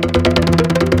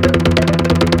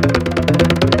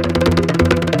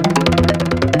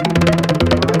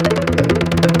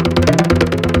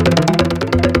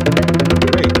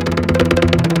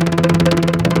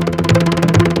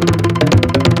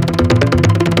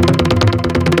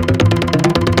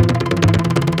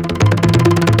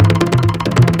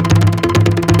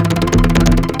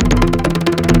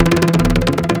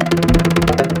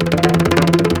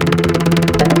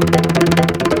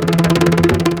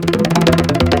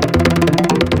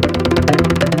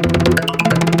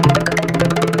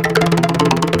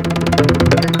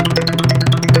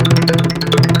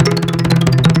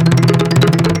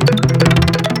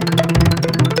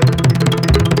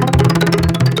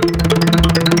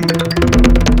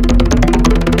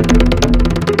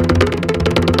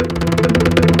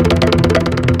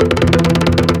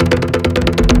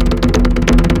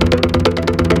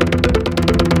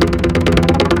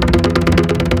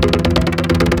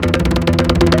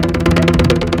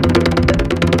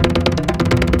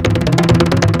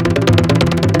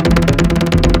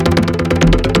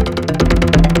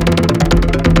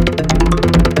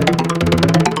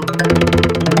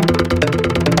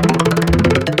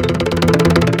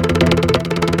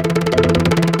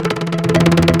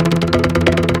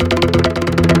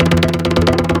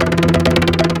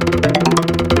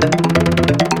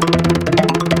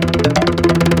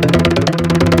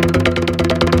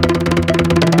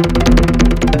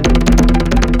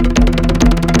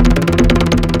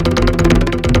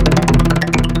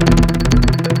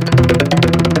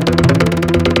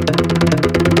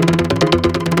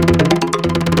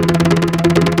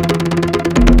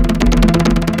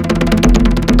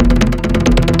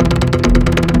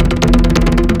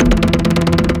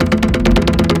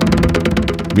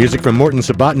 Music from Morton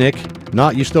Subotnick.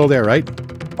 Not you still there, right?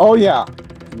 Oh, yeah.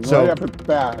 So, right up at the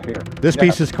bat here. This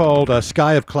piece is called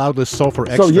Sky of Cloudless Sulfur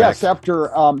Extract. So, yes,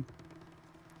 after...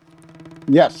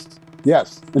 Yes.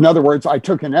 In other words, I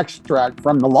took an extract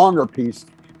from the longer piece,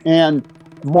 and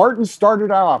Morton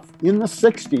started off in the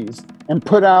 60s and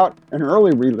put out an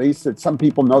early release that some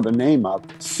people know the name of,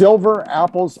 Silver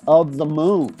Apples of the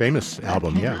Moon. Famous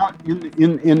album, yeah. Out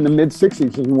in the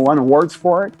mid-'60s, and he won awards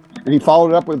for it. And he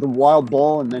followed up with The Wild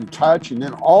Bull, and then Touch, and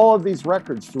then all of these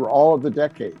records through all of the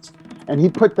decades. And he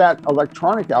put that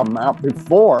electronic album out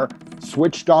before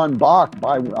Switched On Bach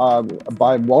by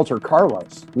Walter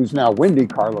Carlos, who's now Wendy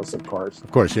Carlos, of course.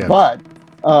 Of course, yeah. But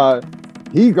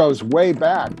he goes way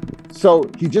back. So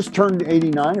he just turned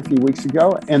 89 a few weeks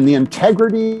ago, and the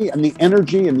integrity and the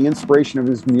energy and the inspiration of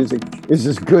his music is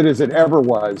as good as it ever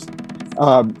was.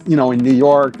 In New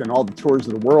York and all the tours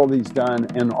of the world he's done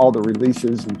and all the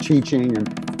releases and teaching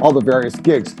and all the various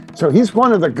gigs. So he's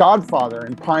one of the godfather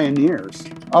and pioneers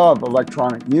of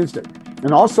electronic music.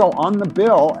 And also on the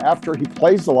bill, after he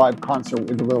plays the live concert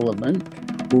with Lilliman,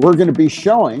 we're going to be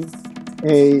showing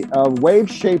a Wave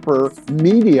Shaper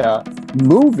Media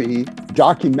movie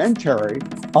documentary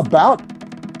about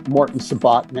Morton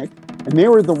Subotnick. And they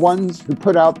were the ones who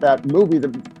put out that movie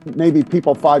that maybe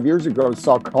people 5 years ago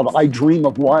saw called I Dream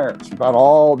of Wires, about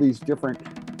all these different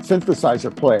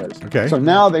synthesizer players. Okay. So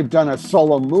now they've done a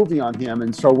solo movie on him,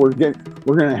 and so we're going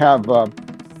to have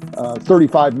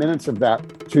 35 minutes of that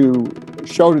to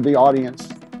show to the audience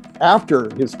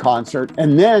after his concert,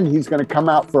 and then he's going to come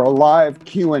out for a live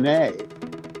Q&A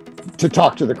to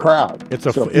talk to the crowd. It's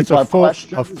a So it's people a have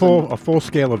questions full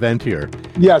scale event here.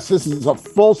 Yes, this is a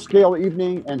full-scale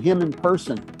evening and him in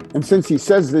person. And since he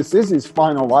says this is his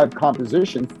final live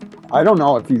composition, I don't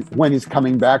know when he's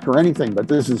coming back or anything, but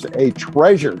this is a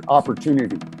treasured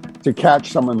opportunity to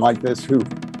catch someone like this who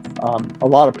a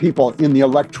lot of people in the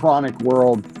electronic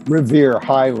world revere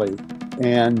highly.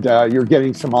 And you're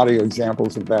getting some audio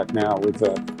examples of that now with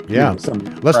some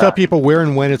Let's tell track. people where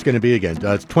and when it's going to be again.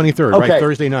 It's 23rd, right?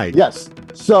 Thursday night. Yes.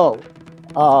 So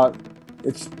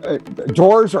it's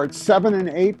doors are at 7 and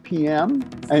 8 p.m.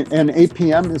 And 8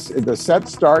 p.m. is the set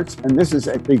starts, and this is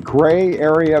at the Gray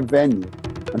Area venue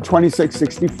on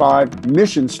 2665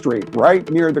 Mission Street, right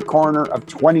near the corner of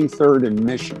 23rd and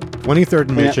Mission. 23rd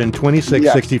and Mission,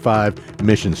 2665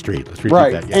 Mission Street. Let's repeat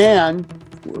Right. that. Yes. And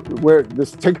where the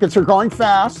tickets are going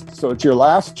fast, so it's your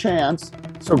last chance.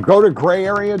 So go to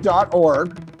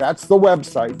grayarea.org. That's the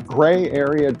website,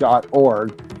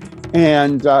 grayarea.org.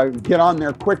 And get on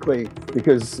there quickly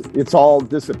because it's all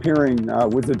disappearing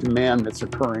with the demand that's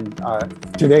occurring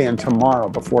today and tomorrow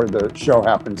before the show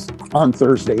happens on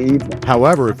Thursday evening.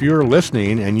 However, if you're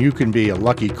listening and you can be a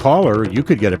lucky caller, you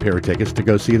could get a pair of tickets to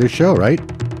go see the show, right?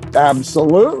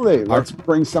 Absolutely. Let's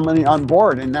bring somebody on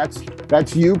board, and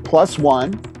that's you plus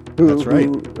one who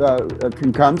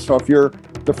can come. So if you're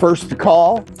the first to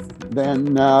call,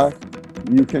 then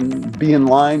you can be in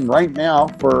line right now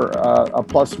for a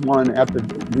plus one at the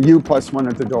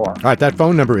door. All right, that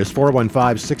phone number is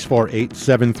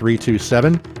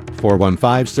 415-648-7327.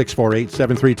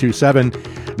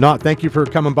 415-648-7327. Not, thank you for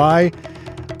coming by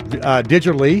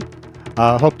digitally.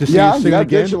 Hope to see you soon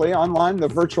again. Digitally online, the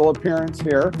virtual appearance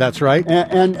here. That's right.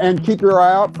 And keep your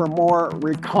eye out for more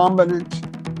recombinant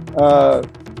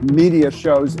media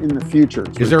shows in the future.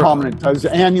 Recombinant does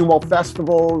annual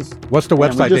festivals. What's the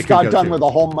website we they just can got go done to? with a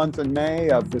whole month in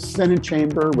May of the Senate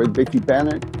Chamber with Vicki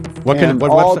Bennett. What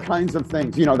all website? kinds of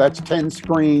things. That's 10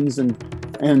 screens and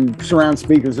surround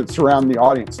speakers that surround the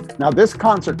audience. Now, this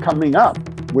concert coming up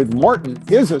with Morton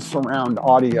is a surround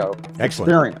audio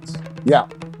experience. Yeah.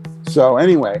 So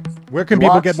anyway. Where can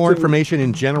people get more information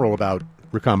in general about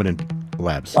Recombinant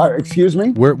Labs? Excuse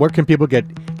me? Where can people get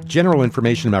general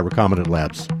information about Recombinant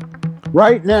Labs?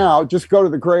 Right now, just go to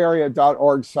the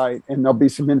grayarea.org site and there'll be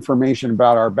some information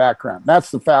about our background.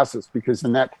 That's the fastest because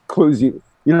then that clues you,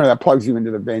 that plugs you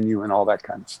into the venue and all that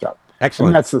kind of stuff. Excellent.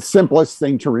 And that's the simplest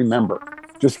thing to remember.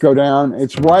 Just go down.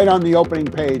 It's right on the opening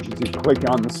page as you click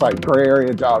on the site,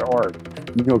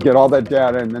 grayarea.org. You'll get all that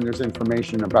data, and then there's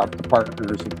information about the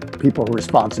partners and people who are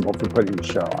responsible for putting the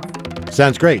show on.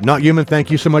 Sounds great. Not Human, thank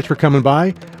you so much for coming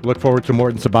by. Look forward to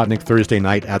Morton Subotnick Thursday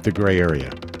night at the Gray Area.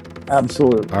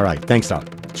 Absolutely. All right. Thanks, Doc.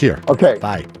 Cheers. Okay.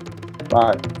 Bye.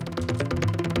 Bye.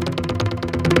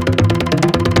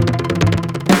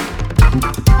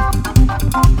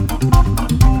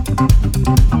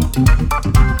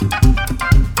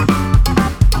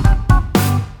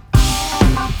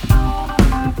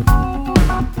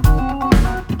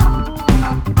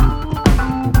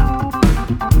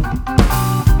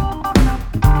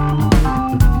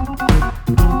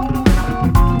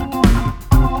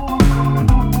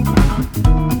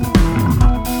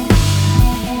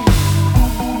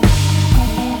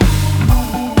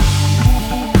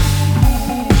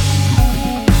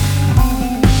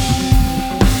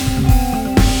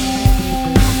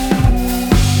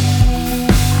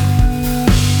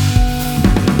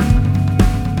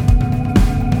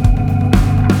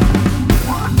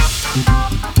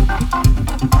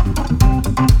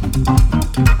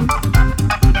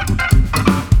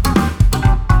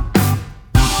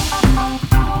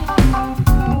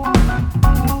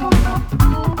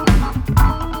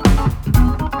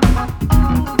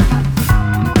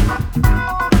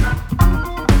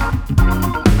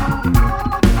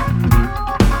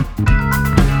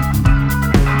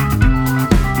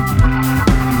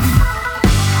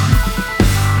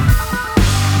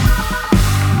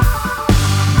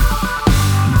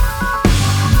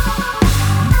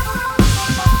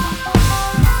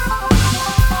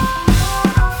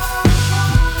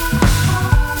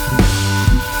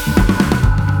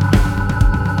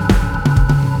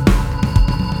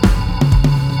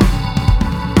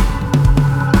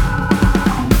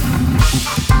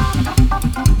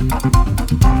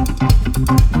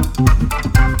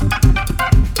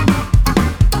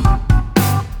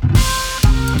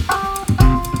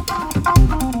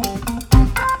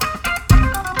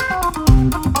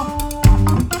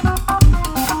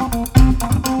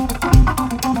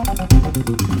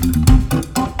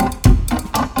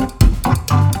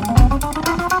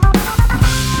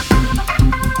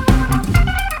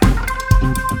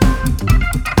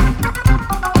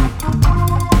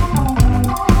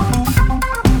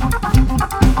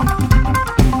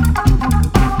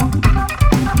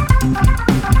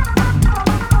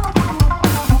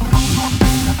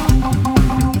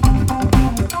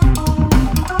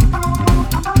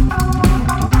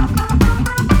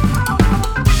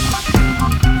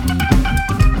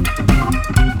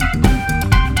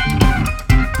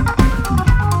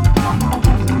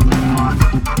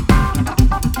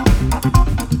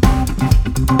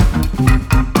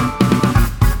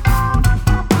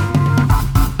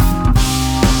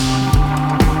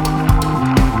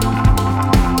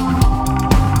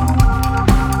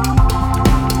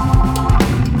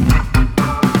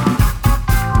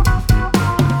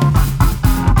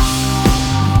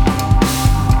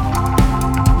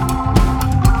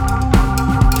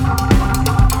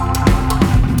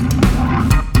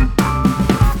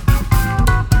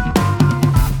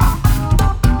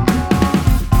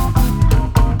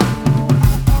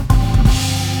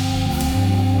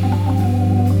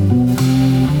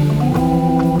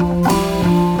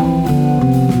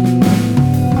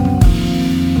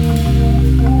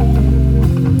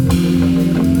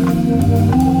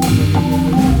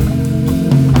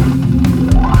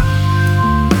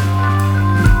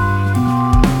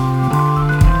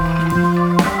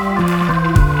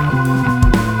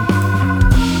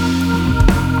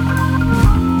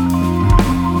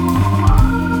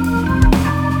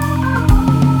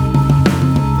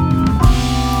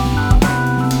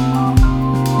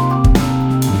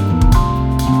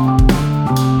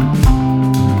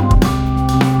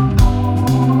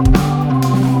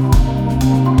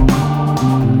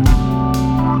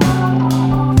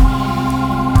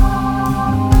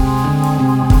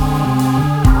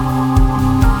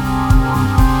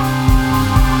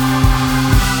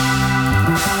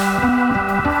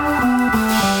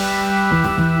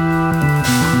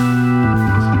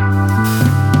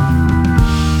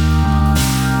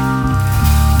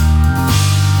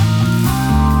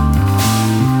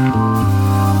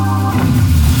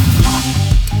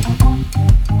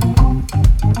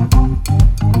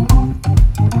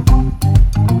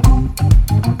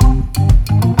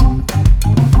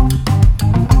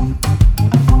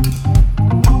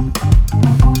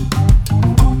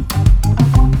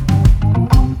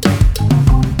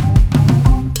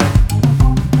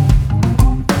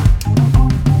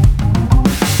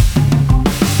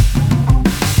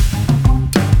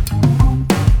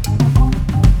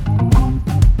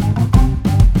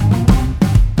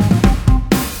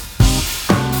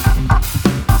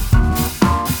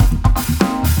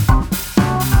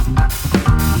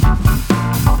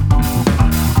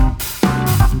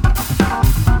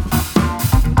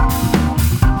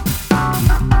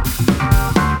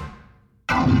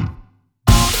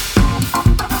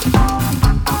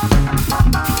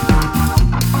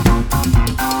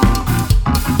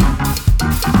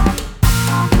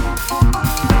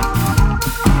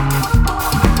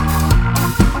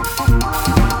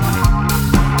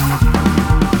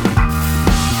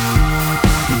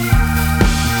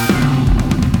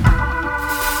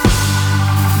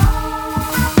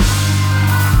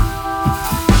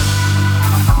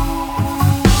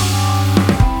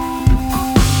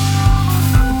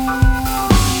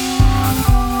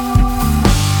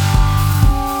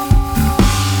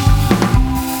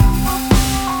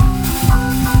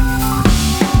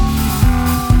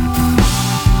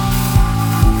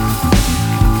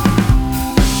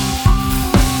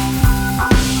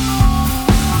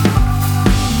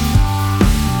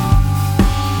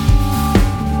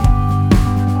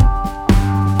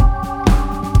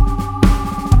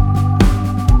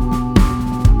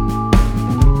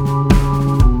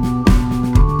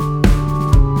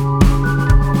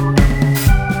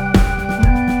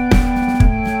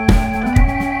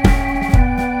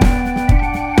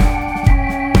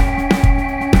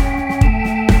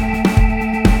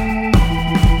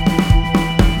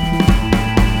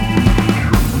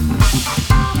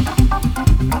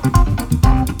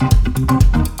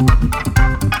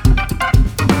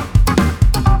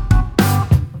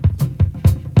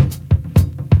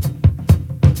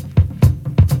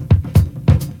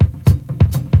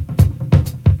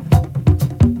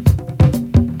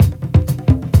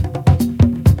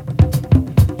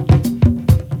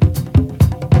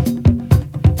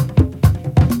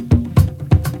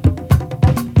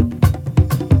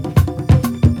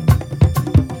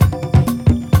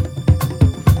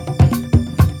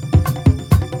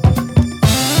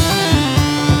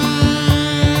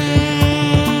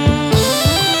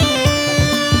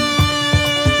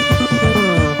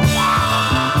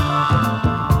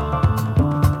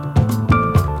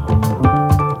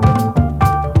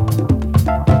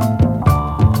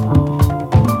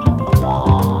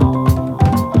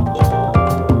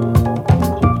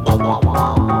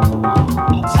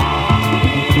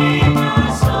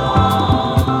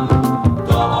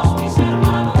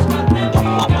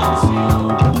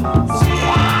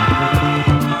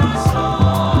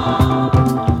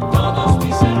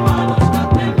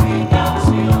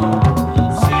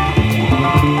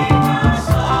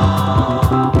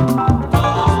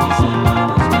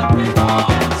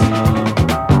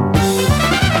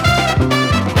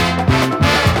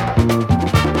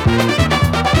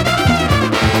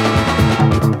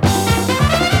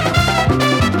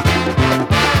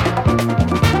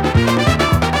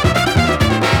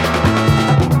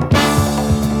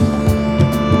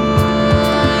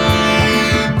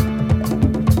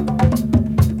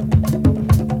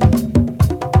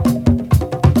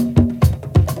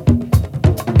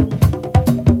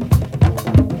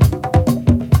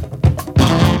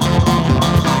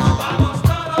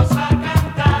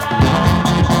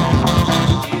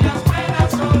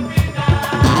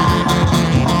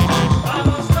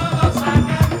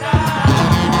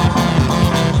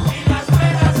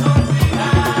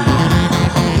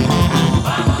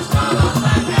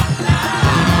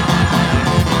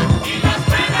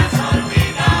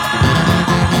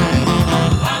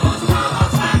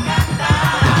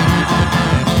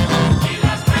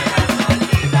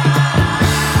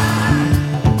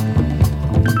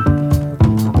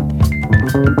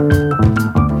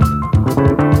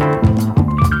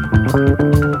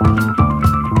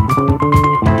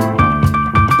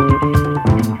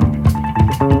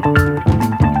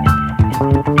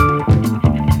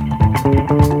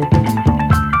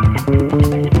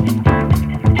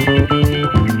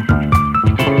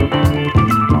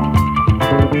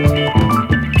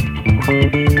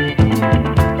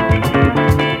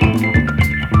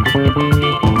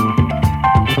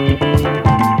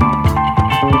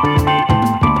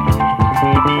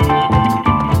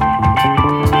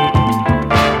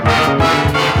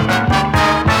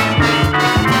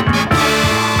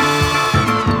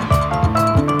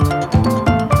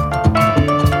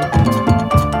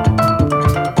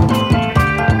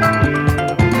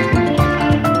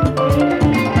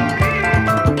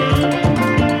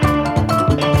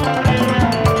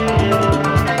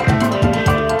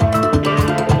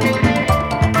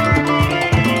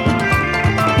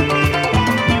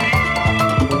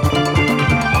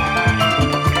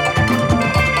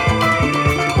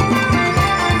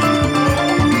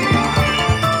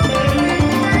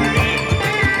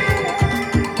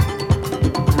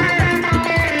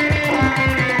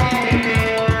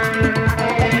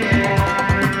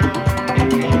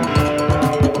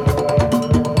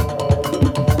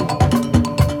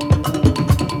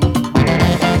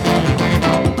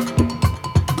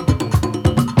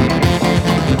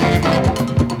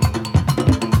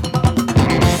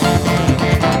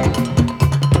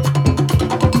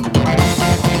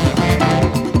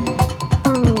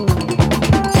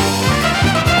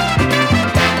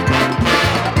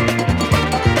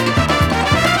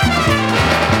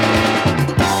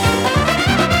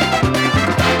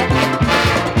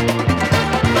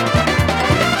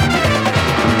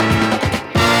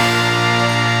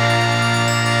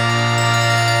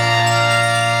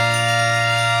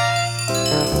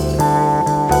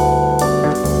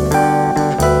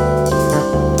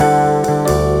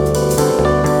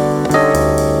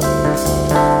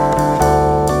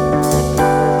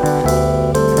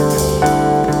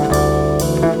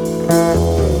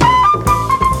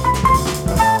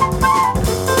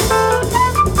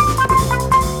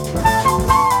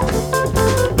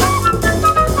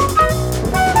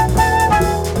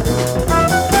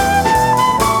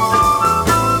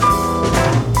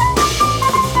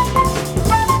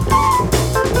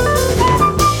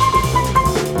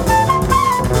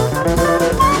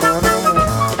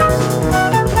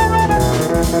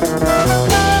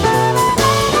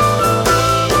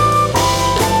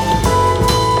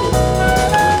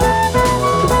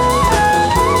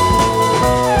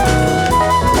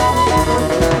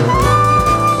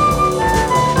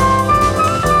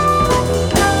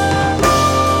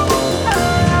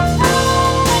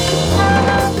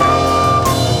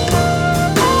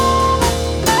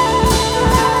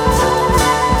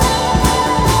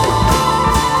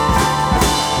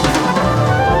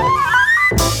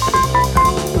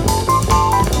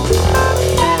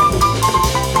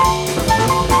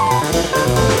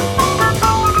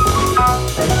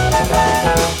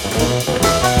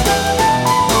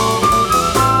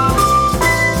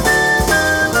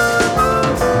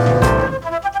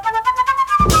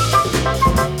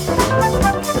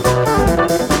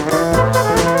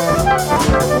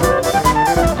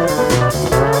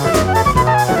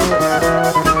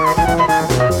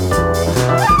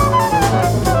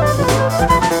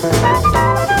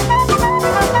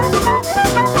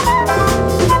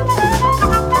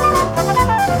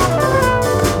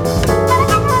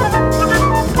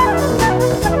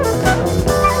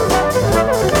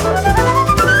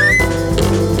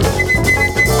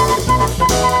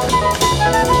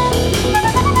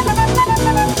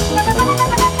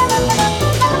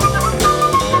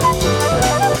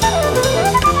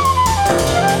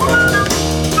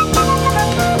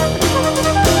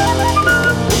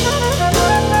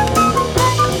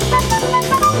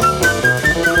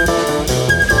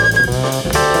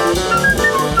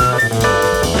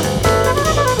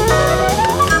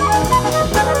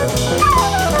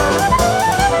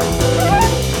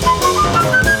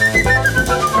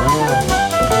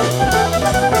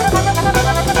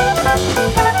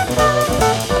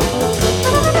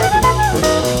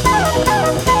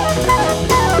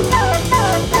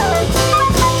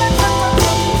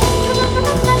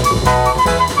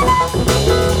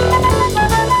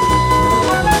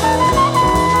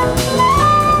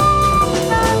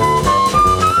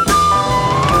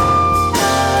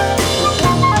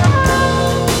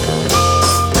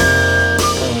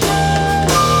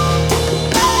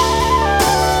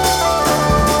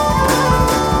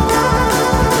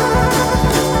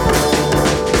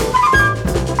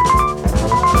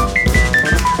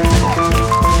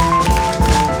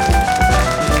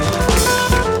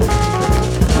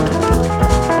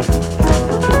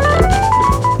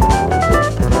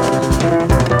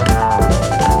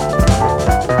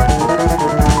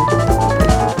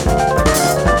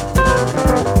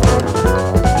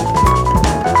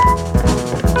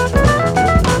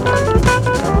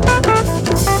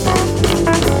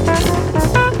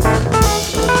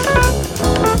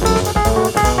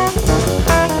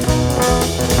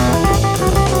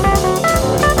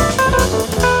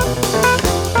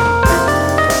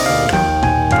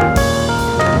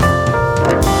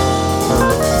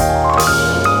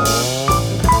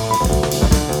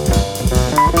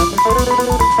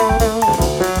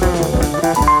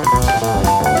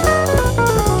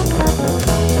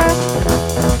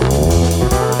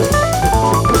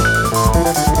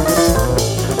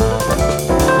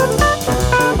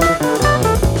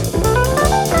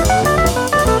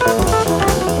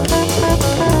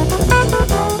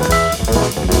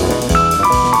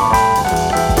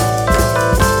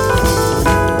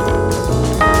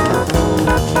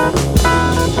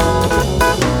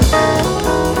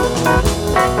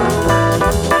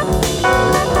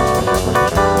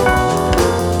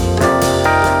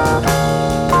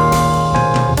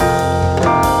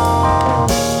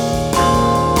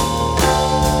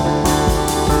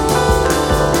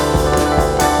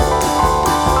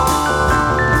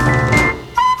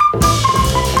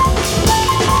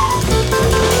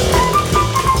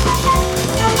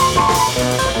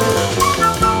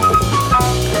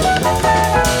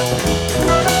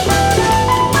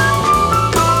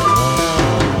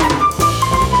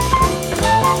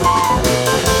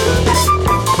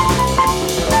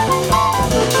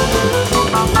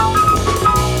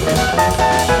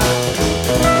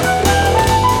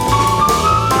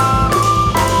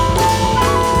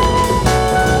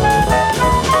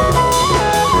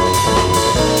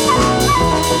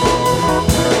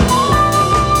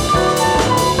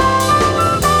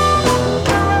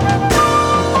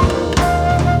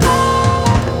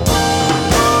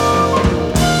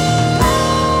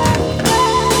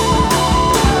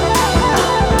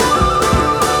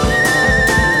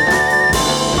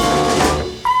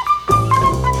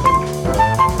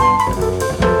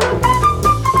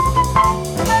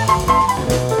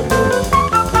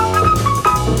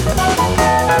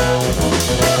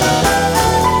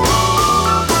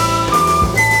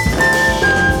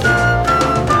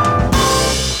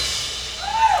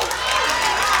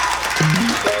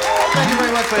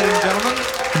 much, ladies and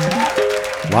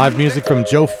gentlemen. Live music from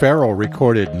Joe Farrell,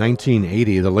 recorded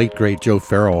 1980, the late, great Joe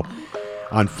Farrell,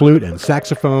 on flute and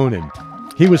saxophone, and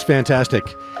he was fantastic.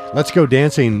 Let's Go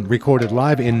Dancing, recorded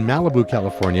live in Malibu,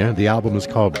 California. The album is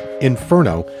called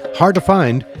Inferno. Hard to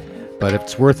find, but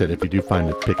it's worth it. If you do find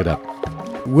it, pick it up.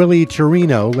 Willie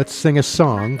Torino, Let's Sing a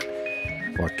Song,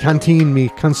 or Canteen Mi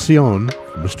Canción,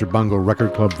 Mr. Bungle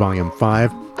Record Club Volume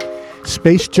 5.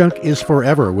 Space Junk is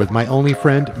Forever with my only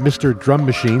friend, Mr. Drum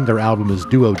Machine. Their album is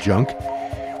Duo Junk.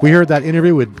 We heard that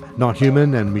interview with Not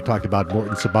Human, and we talked about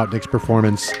Morton Subotnick's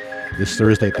performance this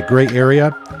Thursday at the Gray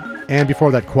Area. And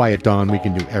before that, Quiet Dawn, We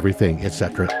Can Do Everything,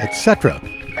 etc., etc.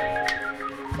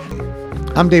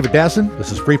 I'm David Dasson.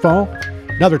 This is Freefall.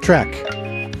 Another track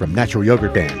from Natural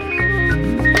Yogurt Band.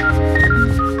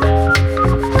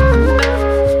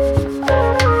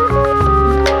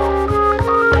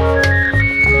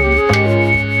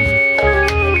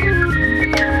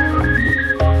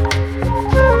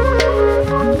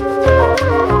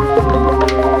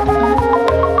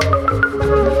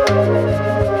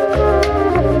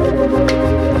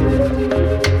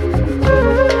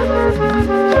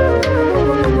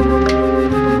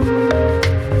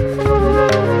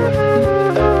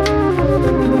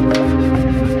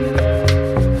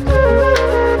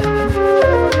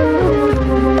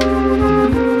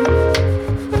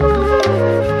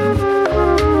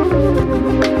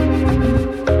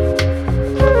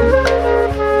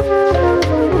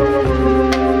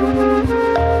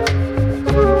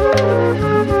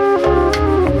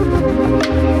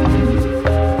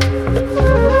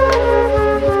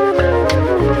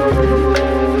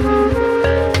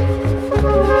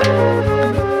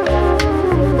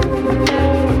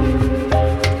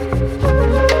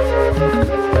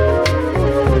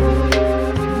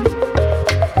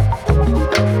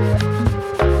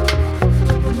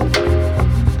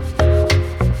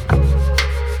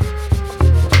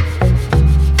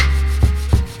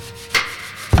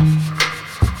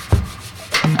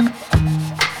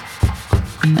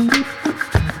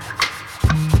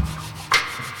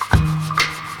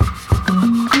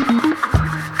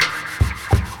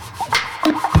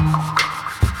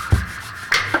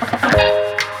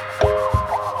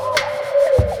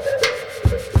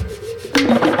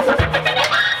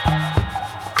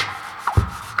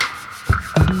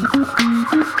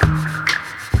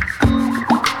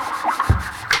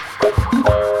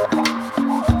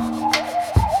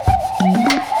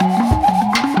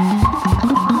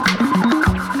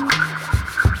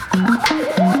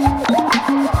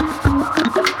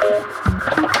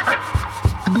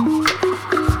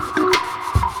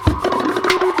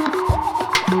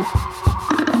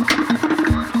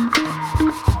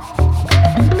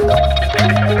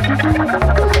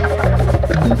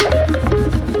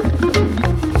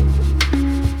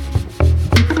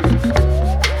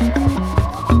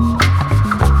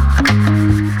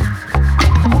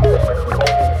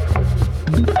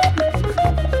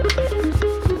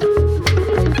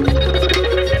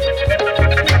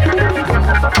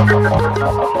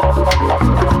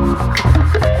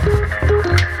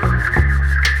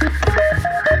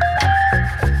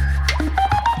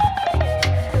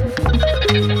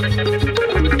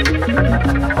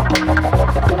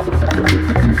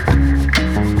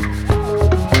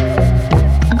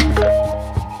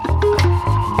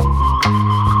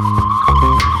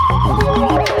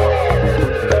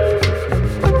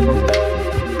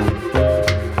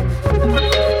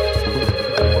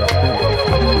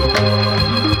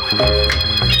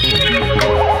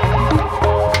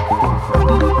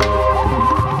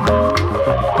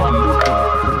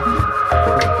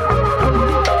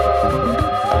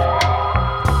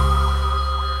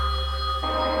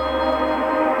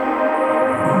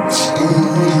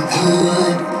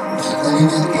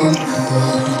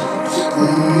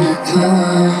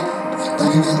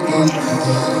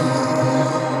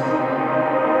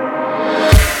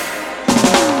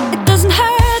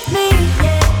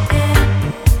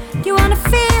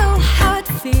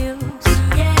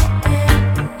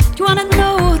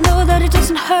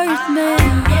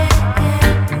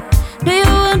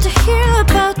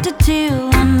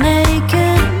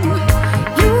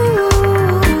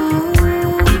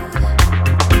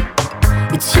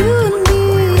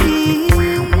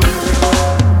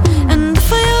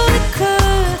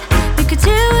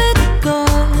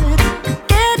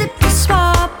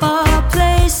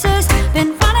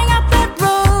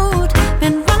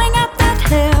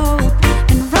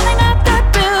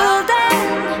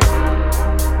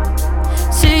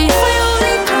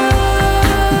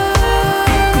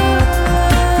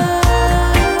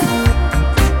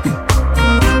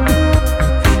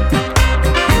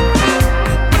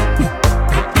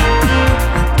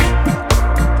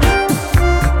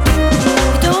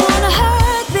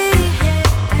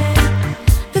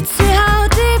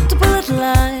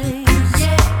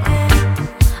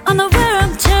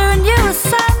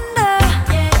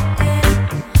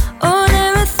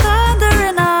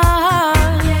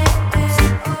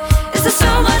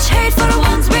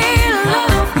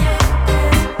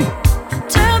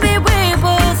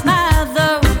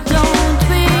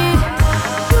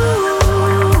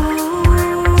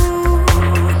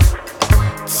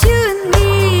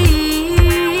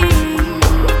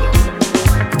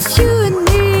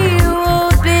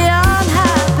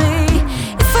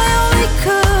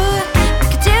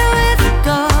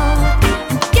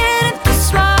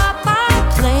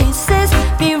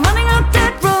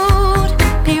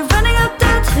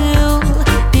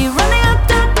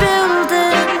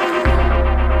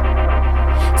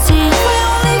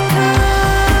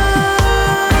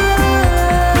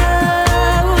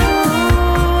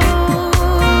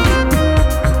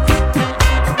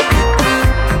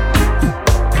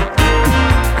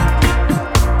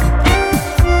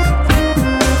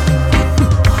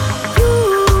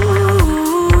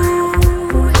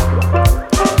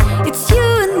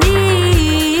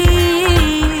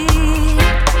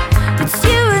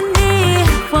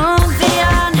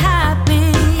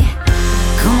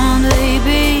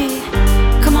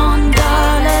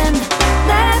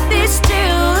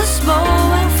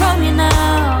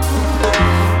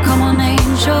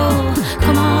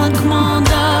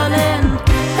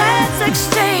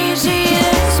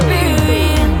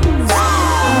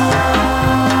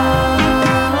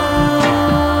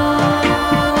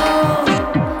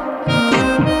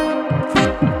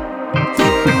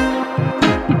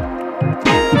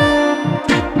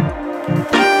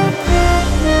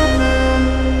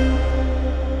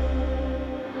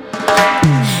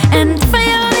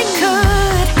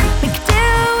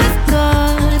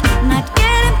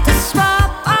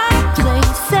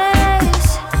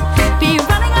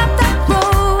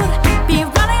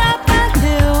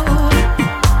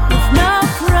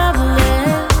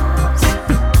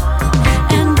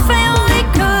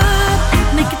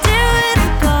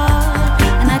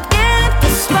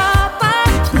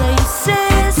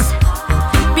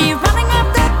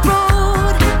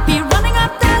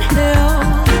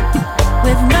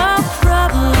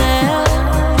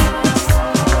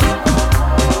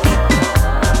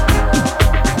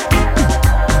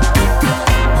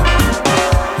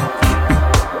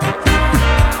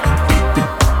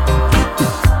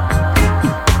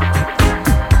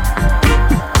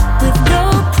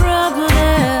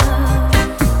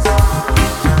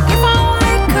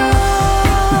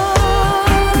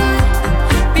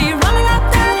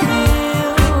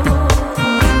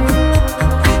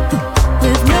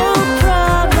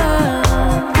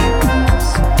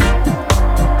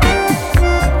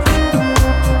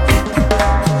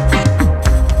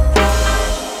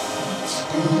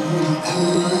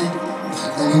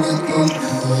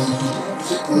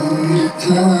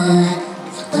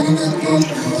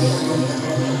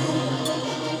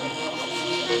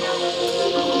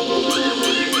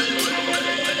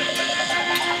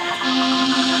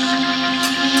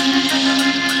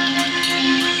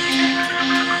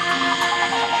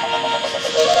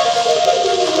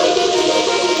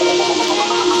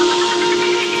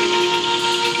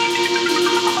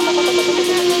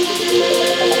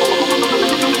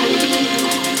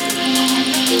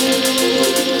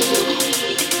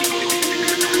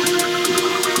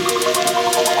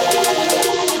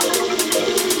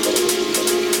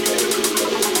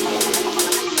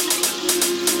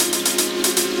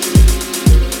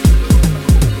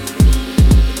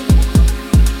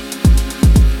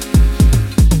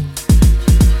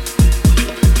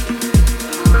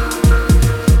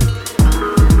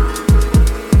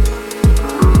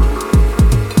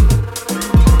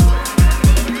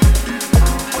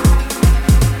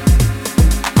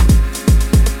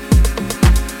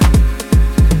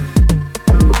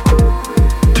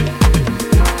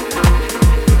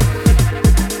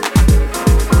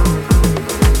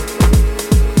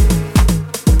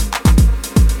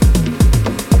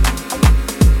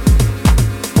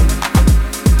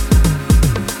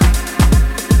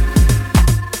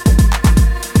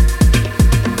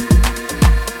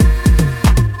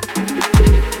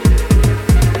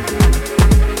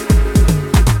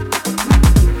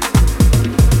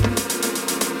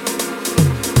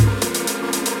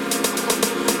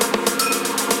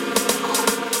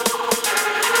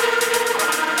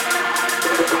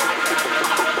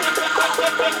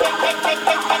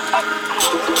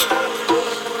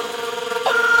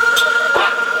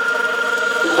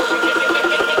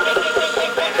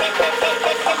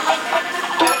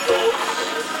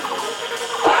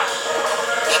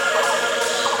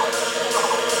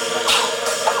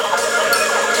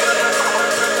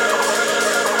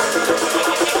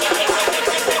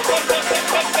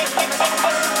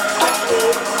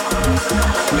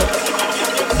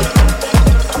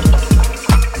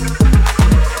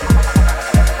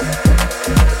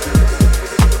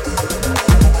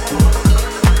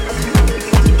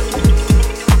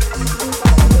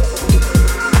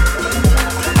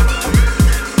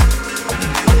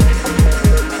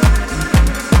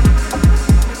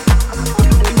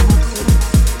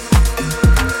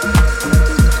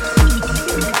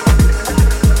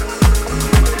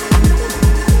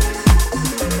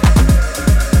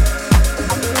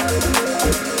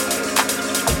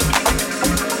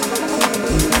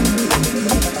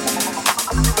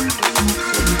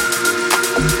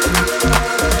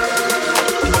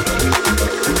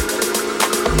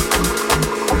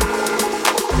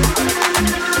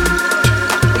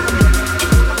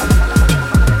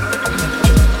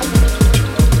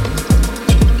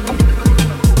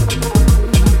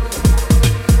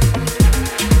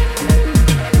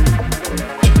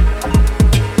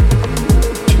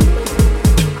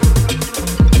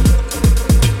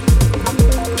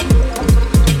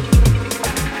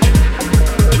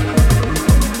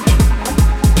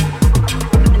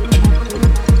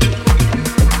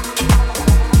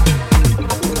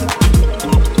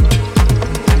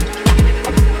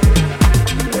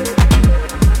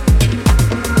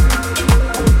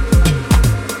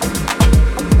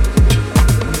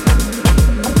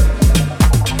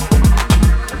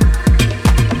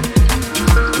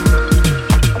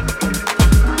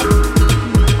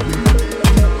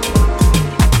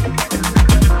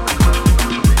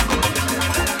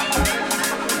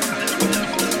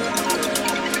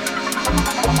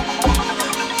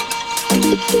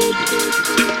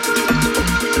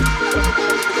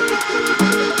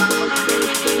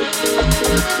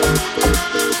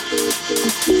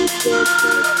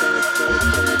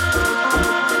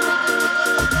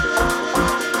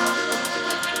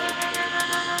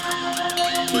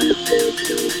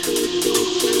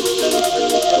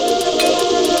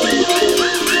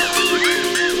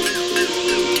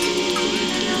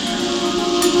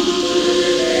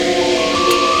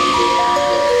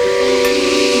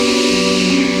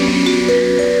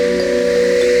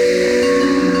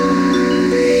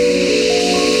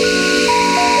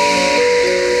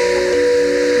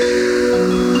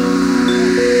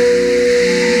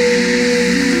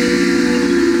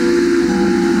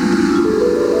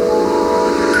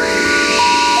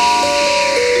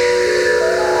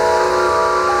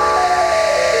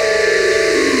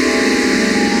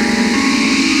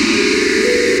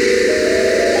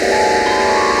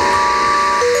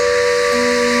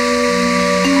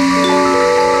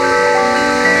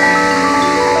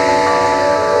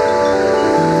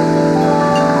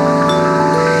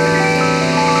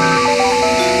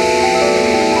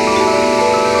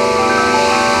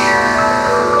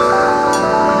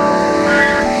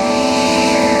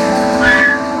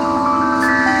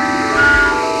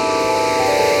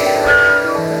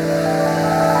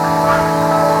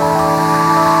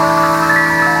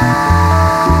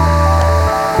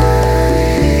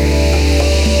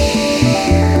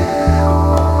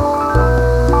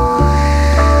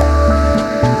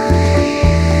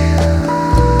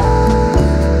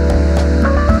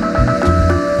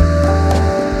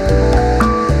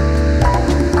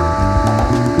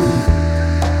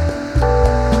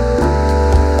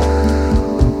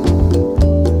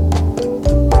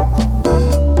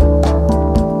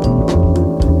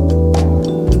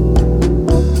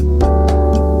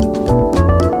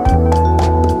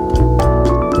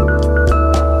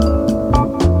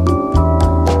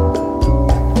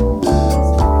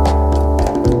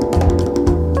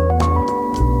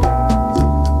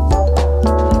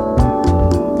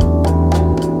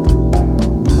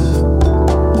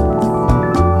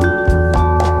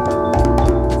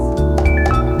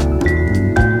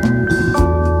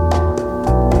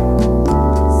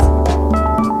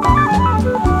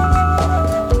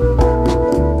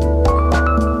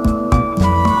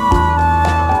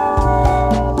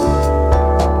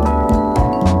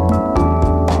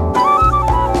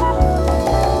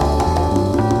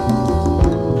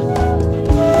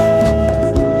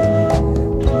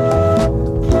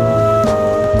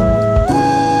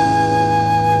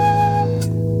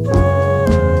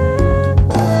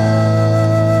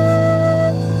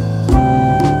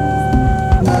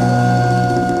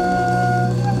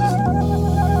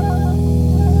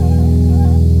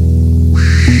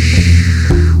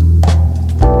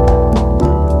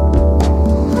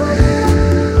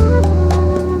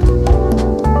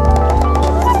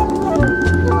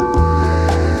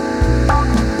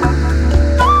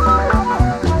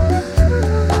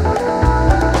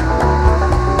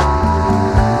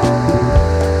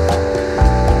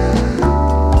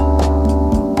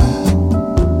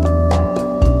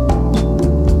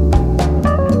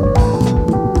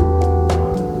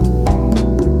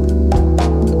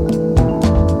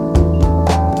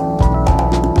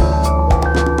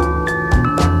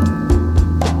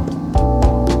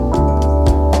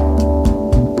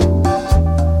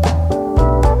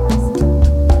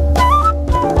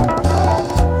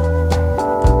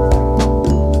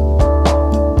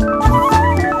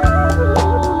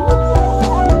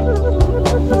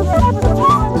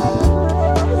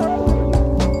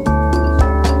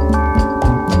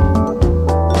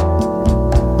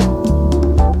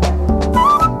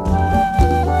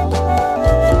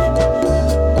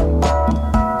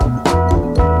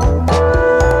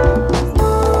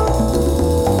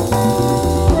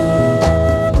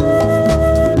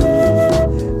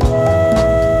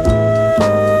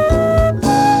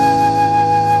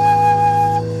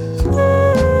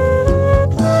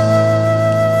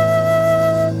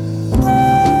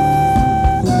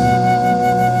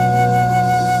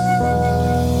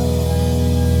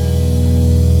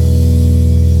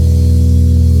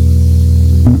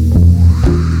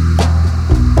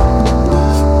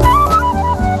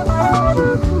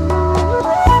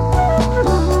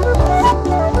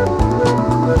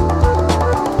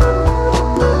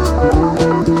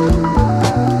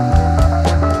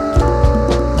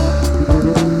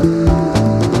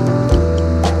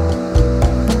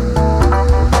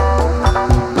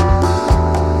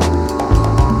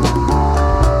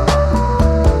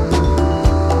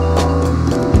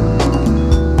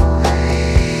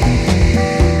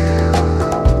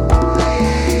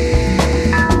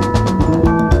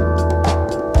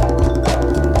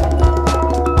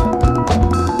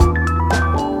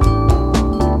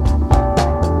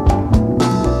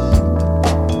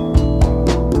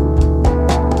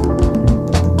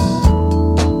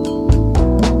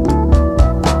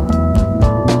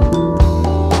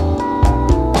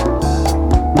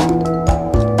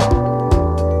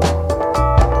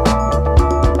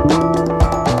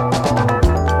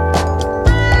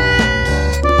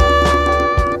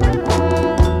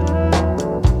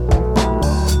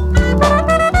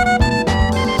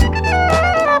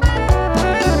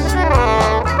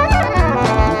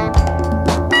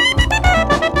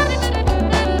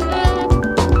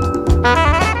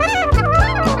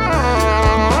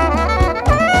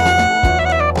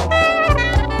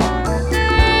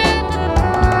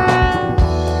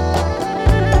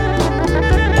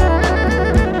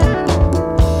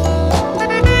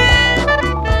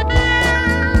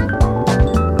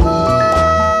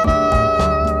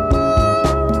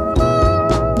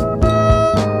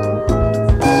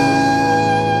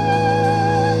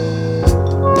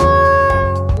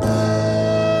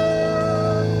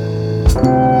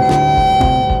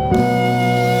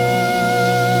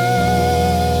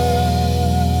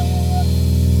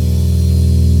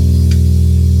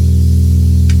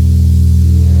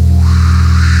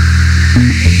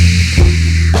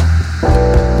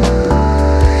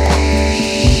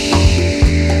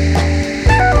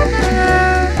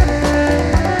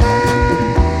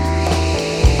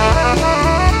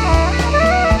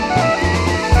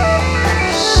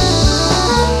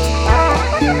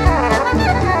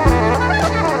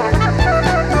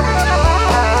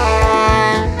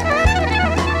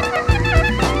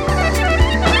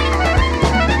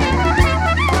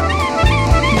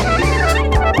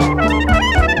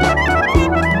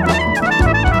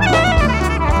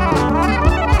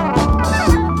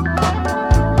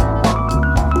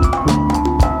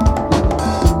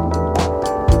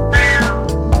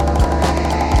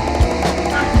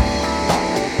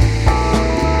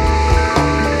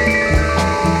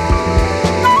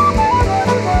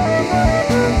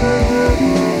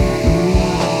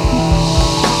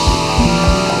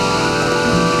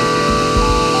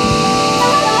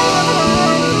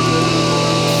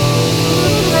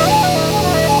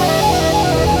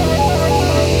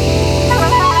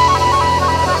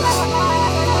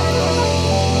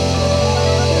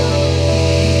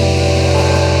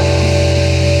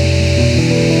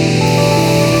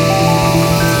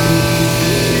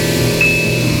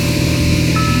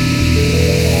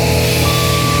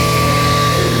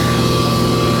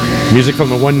 Music from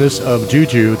the oneness of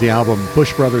Juju, the album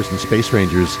Bush Brothers and Space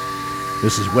Rangers.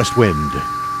 This is West Wind.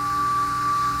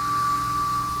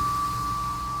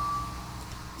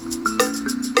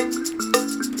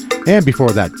 And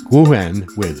before that, Guhan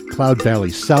with Cloud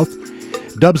Valley South.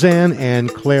 Dubzan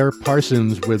and Claire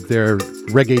Parsons with their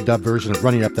reggae dub version of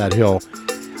Running Up That Hill.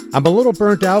 I'm a little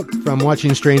burnt out from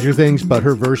watching Stranger Things, but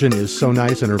her version is so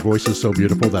nice and her voice is so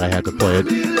beautiful that I had to play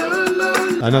it.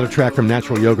 Another track from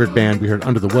Natural Yogurt Band, we heard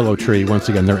Under the Willow Tree. Once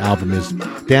again, their album is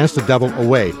Dance the Devil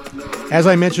Away. As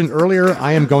I mentioned earlier,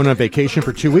 I am going on vacation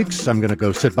for 2 weeks. I'm going to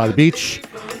go sit by the beach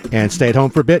and stay at home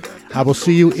for a bit. I will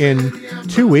see you in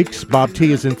 2 weeks. Bob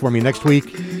T is in for me next week.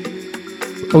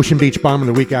 Ocean Beach Bomber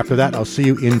the week after that. I'll see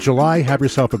you in July. Have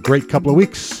yourself a great couple of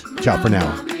weeks. Ciao for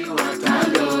now.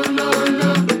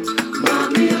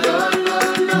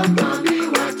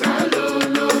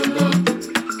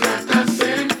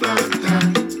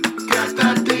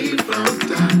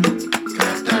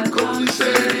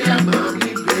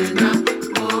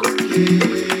 Yeah.